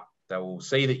you out, they will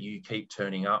see that you keep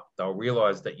turning up, they'll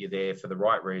realise that you're there for the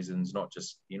right reasons,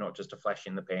 you're not just a flash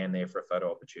in the pan there for a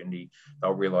photo opportunity.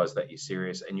 They'll realise that you're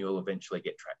serious, and you'll eventually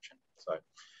get traction. So,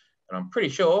 and I'm pretty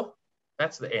sure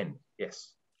that's the end.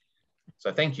 Yes.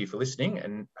 So thank you for listening,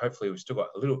 and hopefully we've still got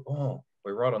a little,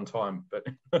 we're right on time, but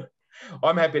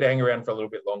I'm happy to hang around for a little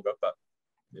bit longer, but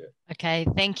yeah. Okay,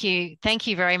 thank you. Thank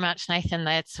you very much, Nathan.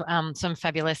 That's some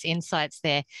fabulous insights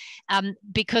there.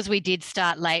 Because we did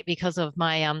start late because of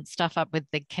my stuff up with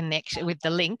the connection, with the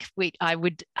link, I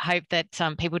would hope that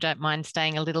people don't mind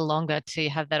staying a little longer to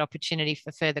have that opportunity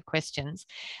for further questions.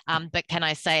 But can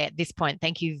I say at this point,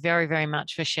 thank you very, very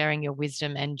much for sharing your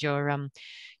wisdom and your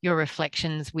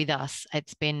reflections with us.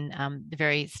 It's been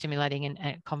very stimulating and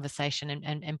a conversation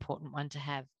and important one to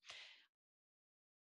have.